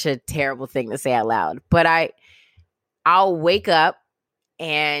such a terrible thing to say out loud, but I'll wake up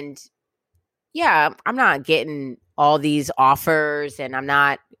and yeah, I'm not getting all these offers and I'm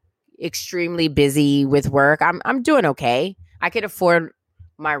not extremely busy with work. I'm doing okay. I could afford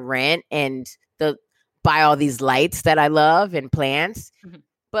my rent and the buy all these lights that I love and plants. Mm-hmm.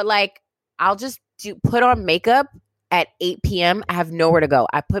 But like I'll just put on makeup at 8 p.m. I have nowhere to go.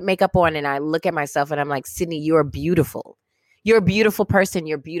 I put makeup on and I look at myself and I'm like, Sydnee, you're beautiful. You're a beautiful person.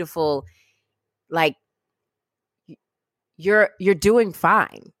 You're beautiful. Like you're doing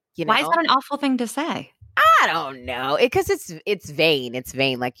fine. Why is that an awful thing to say? I don't know. Because it's vain. It's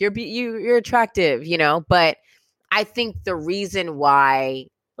vain. Like you're attractive, But I think the reason why,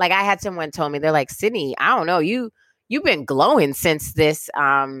 like I had someone tell me, they're like, Sydnee, I don't know, you've been glowing since this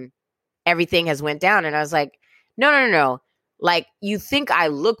everything has went down. And I was like, no. Like you think I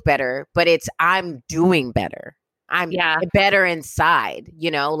look better, but I'm doing better. I'm better inside,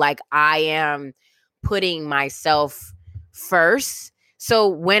 like I am putting myself first. So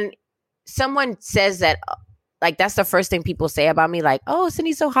when someone says that, like that's the first thing people say about me, like, oh,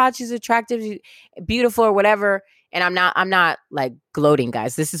 Sydnee's so hot, she's attractive, she's beautiful or whatever. And I'm not like gloating,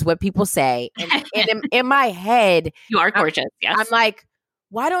 guys. This is what people say. And in my head, you are gorgeous. Yes. I'm like,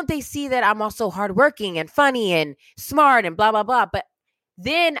 why don't they see that I'm also hardworking and funny and smart and blah, blah, blah. But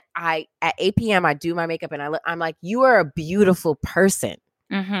then at 8 p.m. I do my makeup and I'm like, you are a beautiful person.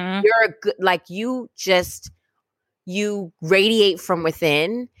 Mm-hmm. You're a good, like you radiate from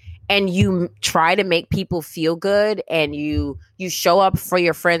within and you try to make people feel good and you show up for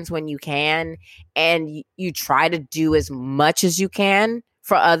your friends when you can and you try to do as much as you can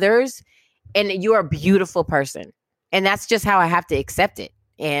for others and you're a beautiful person. And that's just how I have to accept it.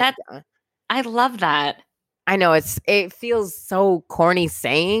 And I love that. I know it feels so corny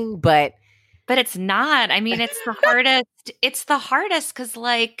saying, but it's not. I mean, it's the hardest. It's the hardest because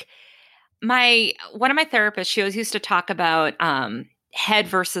like one of my therapists, she always used to talk about head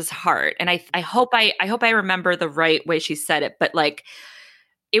versus heart. And I hope I remember the right way she said it, but like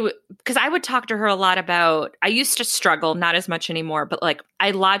because I would talk to her a lot about, I used to struggle, not as much anymore, but like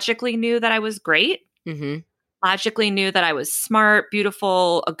I logically knew that I was great. Mm-hmm. Logically knew that I was smart,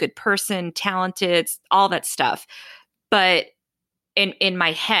 beautiful, a good person, talented, all that stuff. But in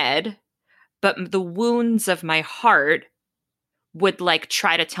my head, but the wounds of my heart would like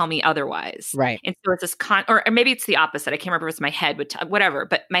try to tell me otherwise. Right. And so it's this or maybe it's the opposite. I can't remember if it's my head would whatever,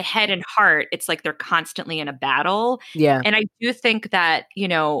 but my head and heart, it's like they're constantly in a battle. Yeah. And I do think that,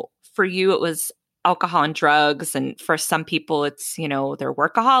 for you it was alcohol and drugs, and for some people it's, they're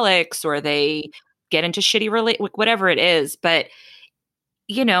workaholics or they get into shitty whatever it is. But,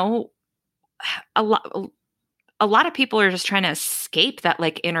 you know, a lot a lot of people are just trying to escape that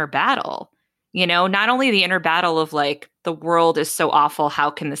like inner battle. Not only the inner battle of like the world is so awful,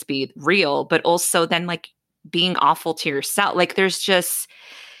 how can this be real, but also then like being awful to yourself. Like there's just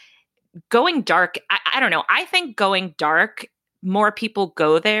going dark. I don't know. I think going dark, more people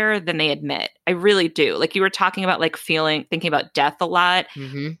go there than they admit. I really do. Like you were talking about like thinking about death a lot.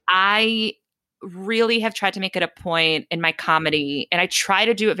 Mm-hmm. I really have tried to make it a point in my comedy, and I try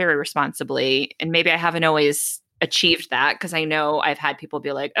to do it very responsibly. And maybe I haven't always achieved that, because I know I've had people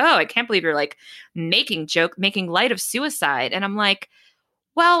be like, "Oh, I can't believe you're like making light of suicide." And I'm like,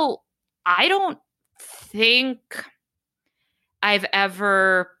 well, I don't think I've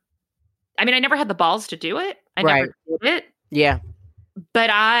ever, I mean, I never had the balls to do it. I Right. never did it. Yeah.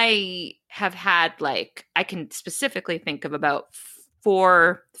 But I have had like, I can specifically think of about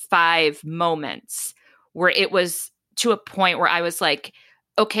 4-5 moments where it was to a point where I was like,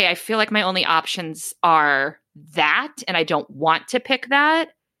 okay, I feel like my only options are that, and I don't want to pick that,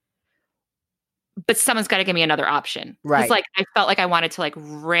 but someone's got to give me another option. Because Right. like I felt like I wanted to like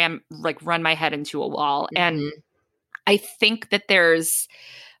run my head into a wall. And Mm-hmm. I think that there's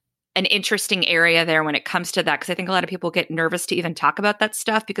an interesting area there when it comes to that, because I think a lot of people get nervous to even talk about that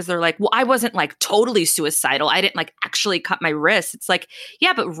stuff because they're like, well, I wasn't like totally suicidal. I didn't like actually cut my wrists. It's like,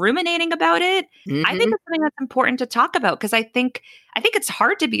 yeah, but ruminating about it, I think Mm-hmm. it's something that's important to talk about, because I think it's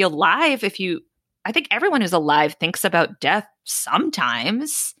hard to be alive I think everyone who's alive thinks about death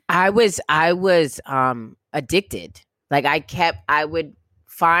sometimes. I was addicted. Like I would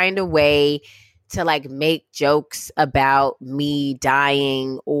find a way to like make jokes about me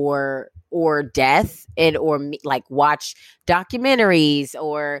dying or death, and or like watch documentaries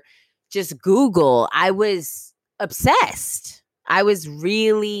or just Google. I was obsessed. I was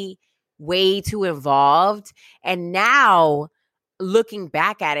really way too involved. And now looking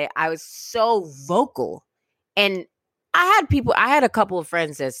back at it, I was so vocal. And I had a couple of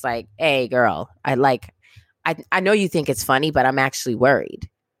friends that's like, hey girl, I know you think it's funny, but I'm actually worried.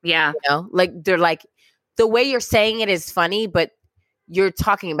 Yeah. Like they're like, the way you're saying it is funny, but you're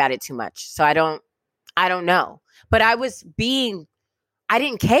talking about it too much. So I don't know. But I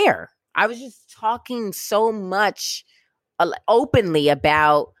didn't care. I was just talking so much openly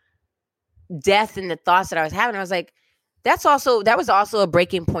about death and the thoughts that I was having. I was like, that was also a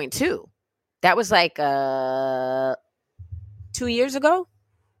breaking point too. That was like 2 years ago.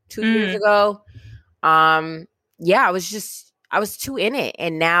 2 years ago. Yeah, I was too in it.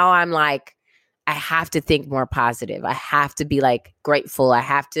 And now I'm like, I have to think more positive. I have to be like grateful. I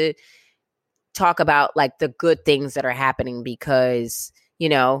have to talk about like the good things that are happening, because, you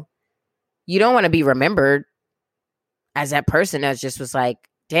don't want to be remembered as that person that just was like,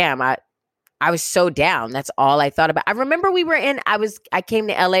 damn, I was so down. That's all I thought about. I remember I came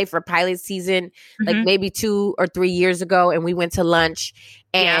to LA for pilot season, like maybe 2 or 3 years ago, and we went to lunch,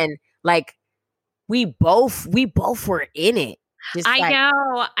 and like we both were in it. Just I like,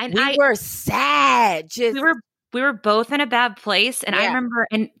 know. And we were sad. Just we were both in a bad place. And I remember,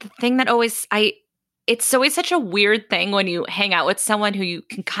 and the thing that it's always such a weird thing when you hang out with someone who you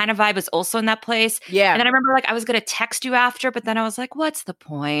can kind of vibe is also in that place. Yeah. And then I remember like I was going to text you after, but then I was like, what's the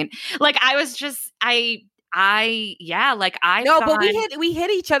point? Like I was just, no, but we hit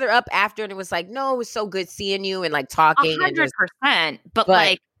each other up after, and it was like, no, it was so good seeing you and like talking. 100%. But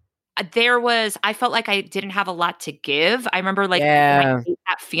like, I felt like I didn't have a lot to give. I remember like I hate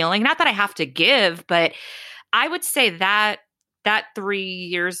that feeling. Not that I have to give, but I would say that 3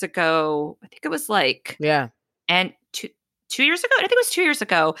 years ago, I think it was like, and 2 years ago, I think it was 2 years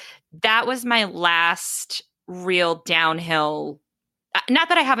ago, that was my last real downhill. Not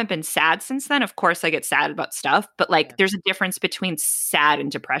that I haven't been sad since then. Of course, I get sad about stuff, but like there's a difference between sad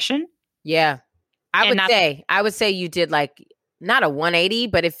and depression. Yeah. I would say you did like not a 180,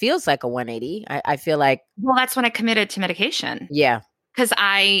 but it feels like a 180. I feel like. Well, that's when I committed to medication. Yeah. Because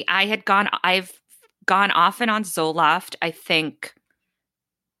I've gone off and on Zoloft, I think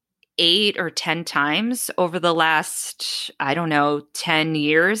 8 or 10 times over the last, I don't know, 10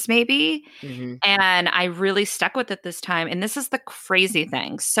 years maybe. Mm-hmm. And I really stuck with it this time. And this is the crazy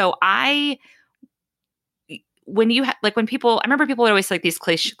thing. So when you like when people, I remember people would always say like these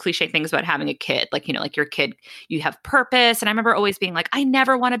cliche things about having a kid, like, you know, like your kid, you have purpose. And I remember always being like, I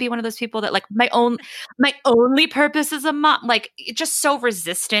never want to be one of those people that like my only purpose is a mom, like just so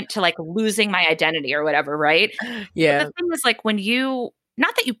resistant to like losing my identity or whatever. Right. But the Yeah. thing is like when you,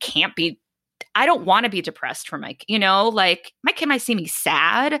 not that you can't be, I don't want to be depressed for my, you know, like my kid might see me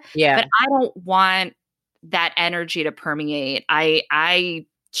sad, Yeah. but I don't want that energy to permeate.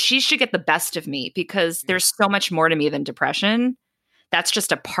 She should get the best of me because there's so much more to me than depression. That's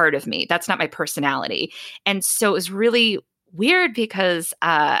just a part of me. That's not my personality. And so it was really weird because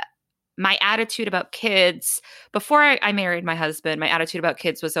my attitude about kids before I married my husband, my attitude about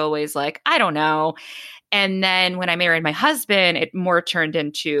kids was always like, I don't know. And then when I married my husband, it more turned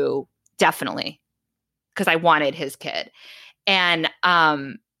into definitely because I wanted his kid. And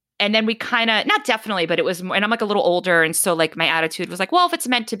then we kind of, not definitely, but it was, and I'm like a little older. And so like my attitude was like, well, if it's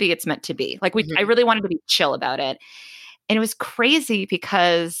meant to be, it's meant to be. Like I really wanted to be chill about it. And it was crazy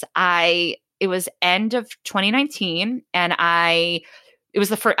because it was end of 2019 and it was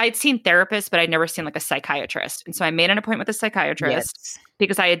the first, I'd seen therapists, but I'd never seen like a psychiatrist. And so I made an appointment with a psychiatrist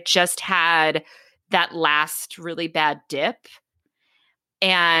because I had just had that last really bad dip.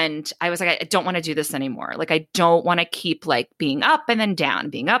 And I was like, I don't want to do this anymore. Like, I don't want to keep like being up and then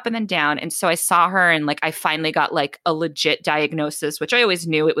down, being up and then down. And so I saw her and like, I finally got like a legit diagnosis, which I always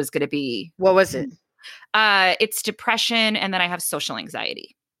knew it was going to be. What was it? It's depression. And then I have social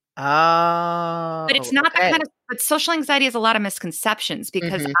anxiety. Oh, but it's not that kind of, but social anxiety has a lot of misconceptions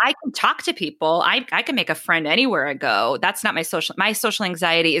because I can talk to people. I can make a friend anywhere I go. That's not my social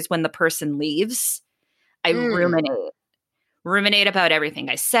anxiety is when the person leaves. I ruminate about everything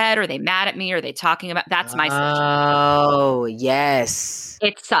I said. Are they mad at me? Are they talking about? That's my social. Oh, yes.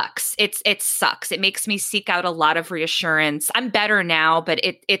 It sucks. It sucks. It makes me seek out a lot of reassurance. I'm better now, but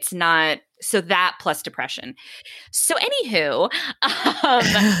it's not. So that plus depression. So anywho,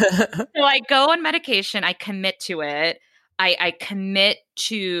 so I go on medication. I commit to it. I commit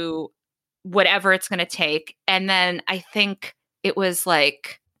to whatever it's going to take. And then I think it was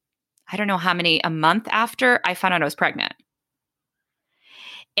like, I don't know how many, a month after I found out I was pregnant.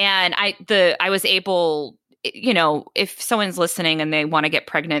 And I was able, you know, if someone's listening and they want to get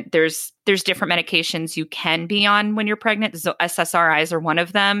pregnant, there's different medications you can be on when you're pregnant. So SSRIs are one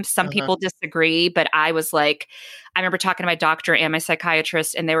of them. Some people disagree, but I was like, I remember talking to my doctor and my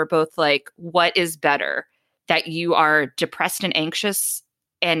psychiatrist, and they were both like, what is better? That you are depressed and anxious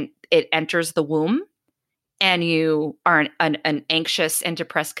and it enters the womb and you are an anxious and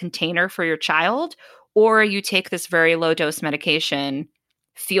depressed container for your child, or you take this very low dose medication,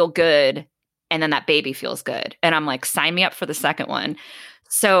 feel good, and then that baby feels good. And I'm like, sign me up for the second one.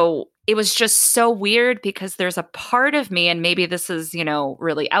 So it was just so weird because there's a part of me, and maybe this is, you know,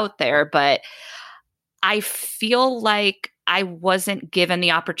 really out there, but I feel like I wasn't given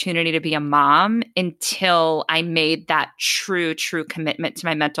the opportunity to be a mom until I made that true commitment to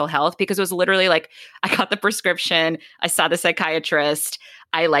my mental health, because it was literally like, I got the prescription, I saw the psychiatrist,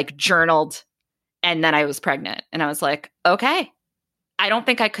 I like journaled, and then I was pregnant. And I was like, okay. I don't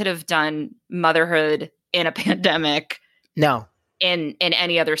think I could have done motherhood in a pandemic. No. In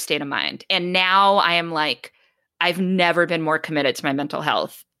any other state of mind. And now I am like, I've never been more committed to my mental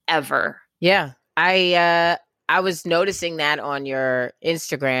health ever. Yeah. I was noticing that on your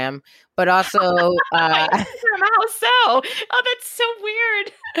Instagram, but also how so? Oh, that's so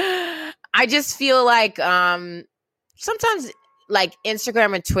weird. I just feel like sometimes like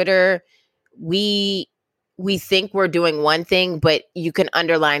Instagram and Twitter, we think we're doing one thing, but you can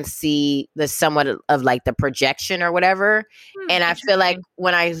underline see the somewhat of like the projection or whatever. And I feel like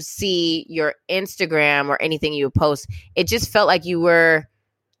when I see your Instagram or anything you post, it just felt like you were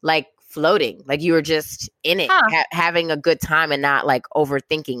like floating, like you were just in it, having a good time and not like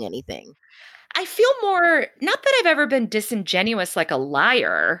overthinking anything. I feel more, not that I've ever been disingenuous like a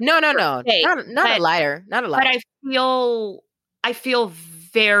liar. No. Not a liar. Not a liar. But I feel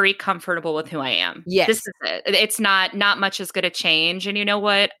very comfortable with who I am. Yes. This is it. It's not much is going to change. And you know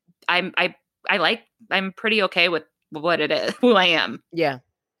what? I'm pretty okay with what it is, who I am. Yeah.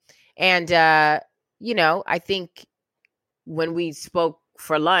 And, you know, I think when we spoke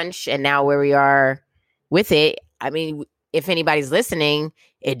for lunch and now where we are with it, I mean, if anybody's listening,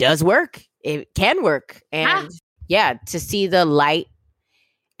 it does work. It can work. And to see the light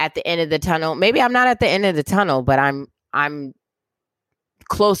at the end of the tunnel, maybe I'm not at the end of the tunnel, but I'm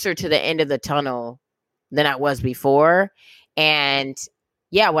closer to the end of the tunnel than I was before. And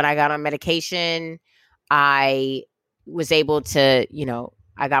yeah, when I got on medication, I was able to, you know,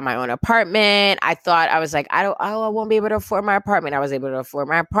 I got my own apartment. I thought, I was like, I won't be able to afford my apartment. I was able to afford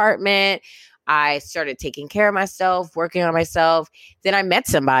my apartment. I started taking care of myself, working on myself. Then I met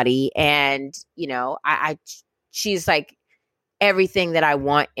somebody, and she's like everything that I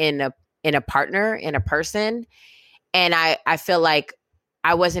want in a partner, in a person. And I feel like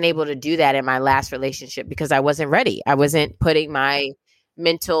I wasn't able to do that in my last relationship because I wasn't ready. I wasn't putting my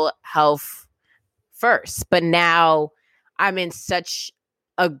mental health first. But now I'm in such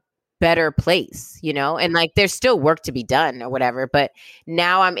a better place, and like there's still work to be done or whatever, but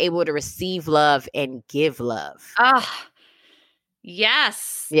now I'm able to receive love and give love. Oh,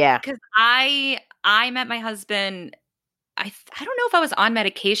 yes. Yeah. Because I met my husband. I don't know if I was on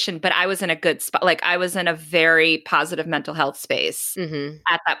medication, but I was in a good spot. Like I was in a very positive mental health space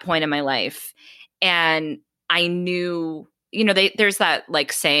at that point in my life. And I knew, there's that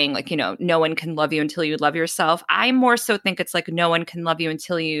like saying, like, no one can love you until you love yourself. I more so think it's like no one can love you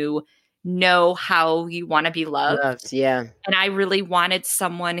until you know how you want to be loved. Loved, yeah. And I really wanted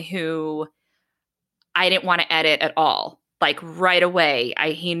someone who I didn't want to edit at all. Like right away,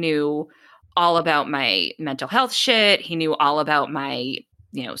 he knew all about my mental health shit. He knew all about my,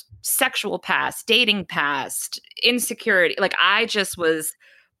 sexual past, dating past, insecurity. Like I just was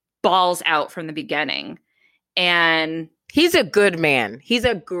balls out from the beginning. And he's a good man. He's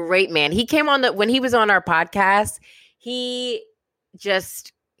a great man. He came on when he was on our podcast, he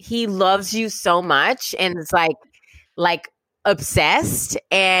loves you so much and it's like obsessed,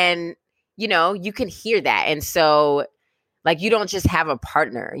 and you can hear that. And so like you don't just have a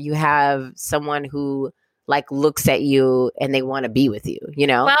partner, you have someone who like looks at you and they want to be with you,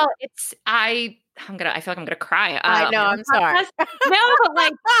 Well, I feel like I'm gonna cry. I know, I'm sorry. No, but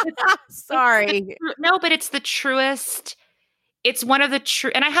like sorry. No, but it's the truest. It's one of the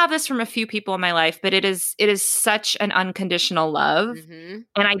true, and I have this from a few people in my life, but it is such an unconditional love. And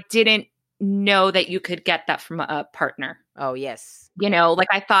I didn't know that you could get that from a partner. Oh, yes. Like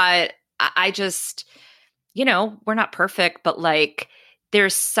I thought, I just, we're not perfect, but like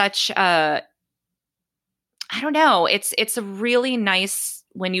there's such a, I don't know. It's a really nice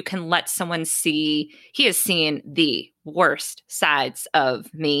when you can let someone see he has seen the worst sides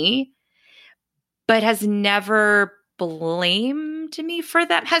of me, but has never blamed me for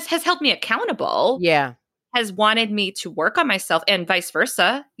that, has held me accountable. Yeah. Has wanted me to work on myself and vice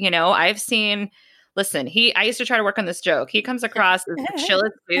versa. I've seen, listen, I used to try to work on this joke. He comes across as the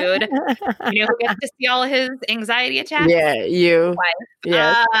chillest dude, who gets to see all his anxiety attacks. Yeah, you.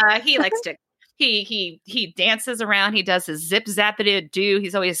 Yeah. He likes to, he dances around. He does his zip zappity do.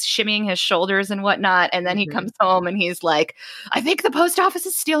 He's always shimmying his shoulders and whatnot. And then he comes home and he's like, I think the post office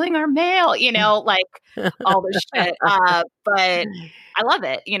is stealing our mail, like all this shit. But I love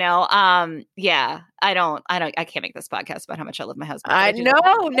it, yeah. I can't make this podcast about how much I love my husband. I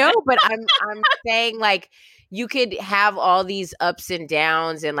know, but I'm saying like you could have all these ups and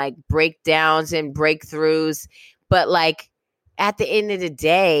downs and like breakdowns and breakthroughs, but like at the end of the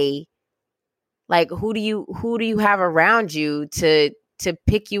day, like who do you have around you to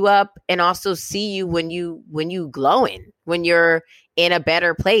pick you up and also see you when you glowing, when you're in a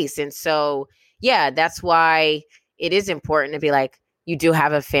better place? And so, yeah, that's why it is important to be like, you do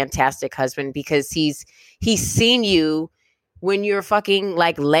have a fantastic husband because he's seen you when you're fucking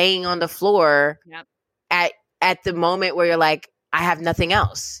like laying on the floor at the moment where you're like, I have nothing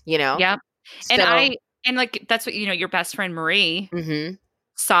else, Yeah. So, and like, that's what, your best friend Marie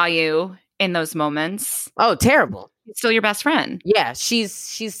saw you in those moments. Oh, terrible. She's still your best friend. Yeah. She's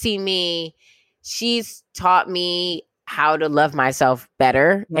seen me. She's taught me how to love myself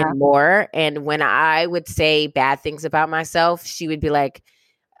better and more. And when I would say bad things about myself, she would be like,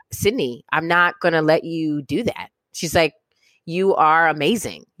 Sydnee, I'm not going to let you do that. She's like, you are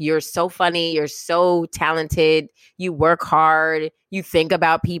amazing. You're so funny. You're so talented. You work hard. You think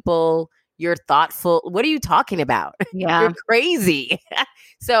about people. You're thoughtful. What are you talking about? Yeah. You're crazy.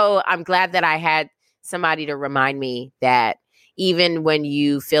 So I'm glad that I had somebody to remind me that even when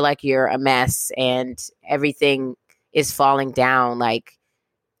you feel like you're a mess and everything is falling down, like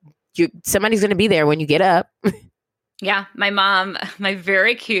somebody's going to be there when you get up. Yeah. My mom, my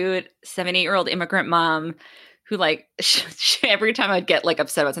very cute 78-year-old immigrant mom, who like every time I'd get like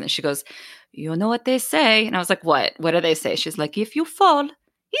upset about something, she goes, you know what they say? And I was like, what do they say? She's like, if you fall,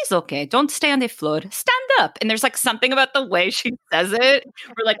 he's okay. Don't stay on the floor. Stand up. And there's like something about the way she says it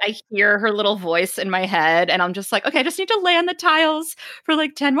where like I hear her little voice in my head and I'm just like, okay, I just need to lay on the tiles for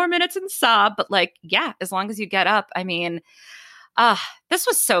like 10 more minutes and sob. But like, yeah, as long as you get up, I mean, this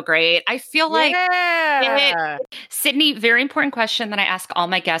was so great. I feel like Sydnee, very important question that I ask all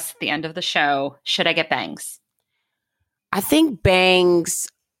my guests at the end of the show. Should I get bangs? I think bangs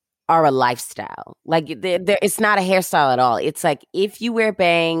are a lifestyle. Like it's not a hairstyle at all. It's like if you wear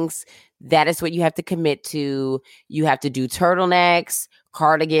bangs, that is what you have to commit to. You have to do turtlenecks,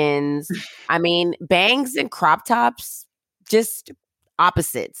 cardigans. I mean, bangs and crop tops, just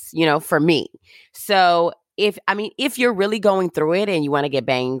opposites, for me. So if you're really going through it and you want to get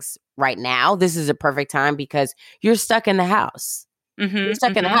bangs right now, this is a perfect time because you're stuck in the house. You're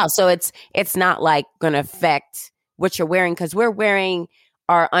stuck in the house. So it's not like going to affect what you're wearing because we're wearing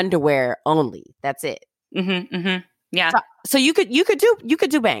our underwear only. That's it. Yeah. So you could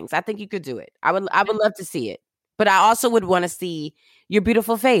do bangs. I think you could do it. I would love to see it. But I also would want to see your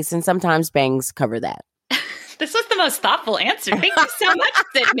beautiful face, and sometimes bangs cover that. This was the most thoughtful answer. Thank you so much,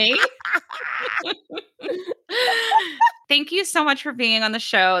 Sydnee. Thank you so much for being on the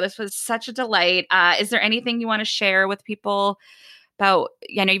show. This was such a delight. Is there anything you want to share with people about,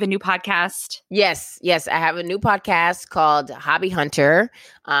 I know you have a new podcast. Yes. I have a new podcast called Hobby Hunter.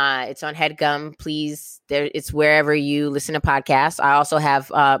 It's on HeadGum. Please, it's wherever you listen to podcasts. I also have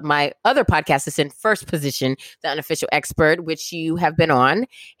my other podcast is in First Position, The Unofficial Expert, which you have been on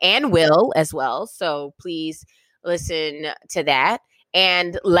and will as well. So please listen to that.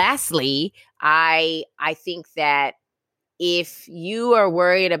 And lastly, I think that if you are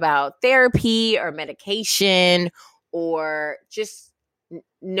worried about therapy or medication, or just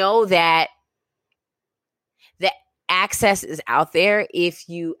know that the access is out there if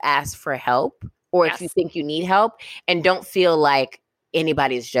you ask for help or if you think you need help, and don't feel like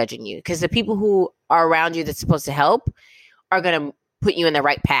anybody is judging you, because the people who are around you that's supposed to help are going to put you in the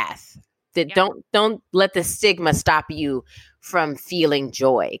right path. Don't let the stigma stop you from feeling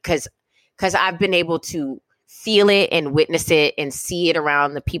joy, because I've been able to feel it and witness it and see it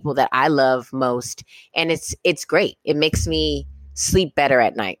around the people that I love most. And it's great. It makes me sleep better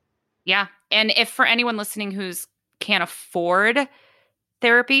at night. Yeah. And if for anyone listening who's can't afford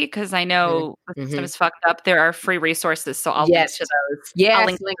therapy, because I know the system is fucked up, there are free resources. So I'll link to those.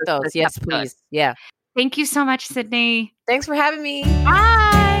 Yes, link those. Yes, please. Yeah. Thank you so much, Sydnee. Thanks for having me.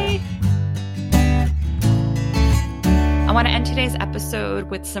 Bye. I want to end today's episode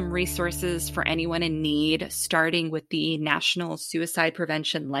with some resources for anyone in need, starting with the National Suicide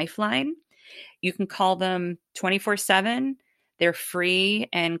Prevention Lifeline. You can call them 24/7. They're free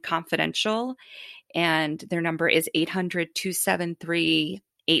and confidential, and their number is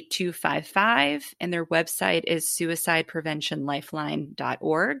 800-273-8255, and their website is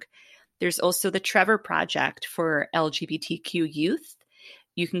suicidepreventionlifeline.org. There's also the Trevor Project for LGBTQ youth.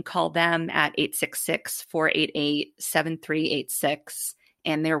 You can call them at 866-488-7386,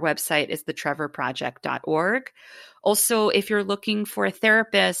 and their website is thetrevorproject.org. Also, if you're looking for a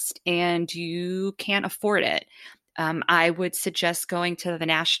therapist and you can't afford it, I would suggest going to the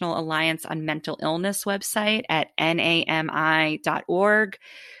National Alliance on Mental Illness website at nami.org.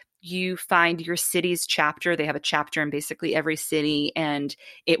 You find your city's chapter. They have a chapter in basically every city, and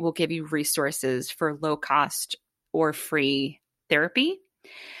it will give you resources for low cost or free therapy.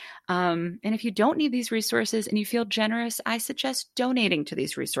 And if you don't need these resources and you feel generous, I suggest donating to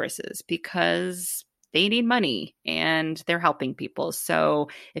these resources because they need money and they're helping people. So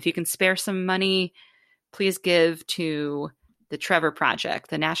if you can spare some money, please give to the Trevor Project,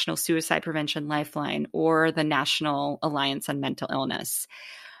 the National Suicide Prevention Lifeline, or the National Alliance on Mental Illness.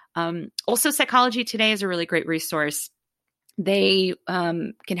 Also, Psychology Today is a really great resource. They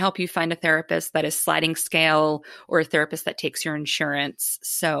can help you find a therapist that is sliding scale or a therapist that takes your insurance.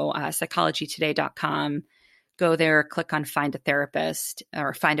 So psychologytoday.com, go there, click on find a therapist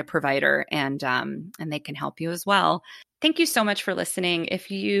or find a provider, and they can help you as well. Thank you so much for listening.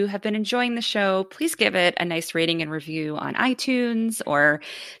 If you have been enjoying the show, please give it a nice rating and review on iTunes or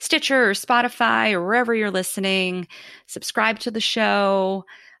Stitcher or Spotify or wherever you're listening. Subscribe to the show.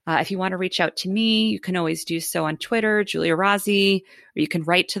 If you want to reach out to me, you can always do so on Twitter, Julia Rossi, or you can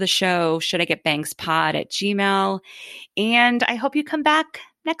write to the show, shouldIGetBangsPod@gmail.com. And I hope you come back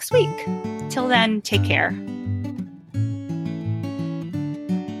next week. Till then, take care.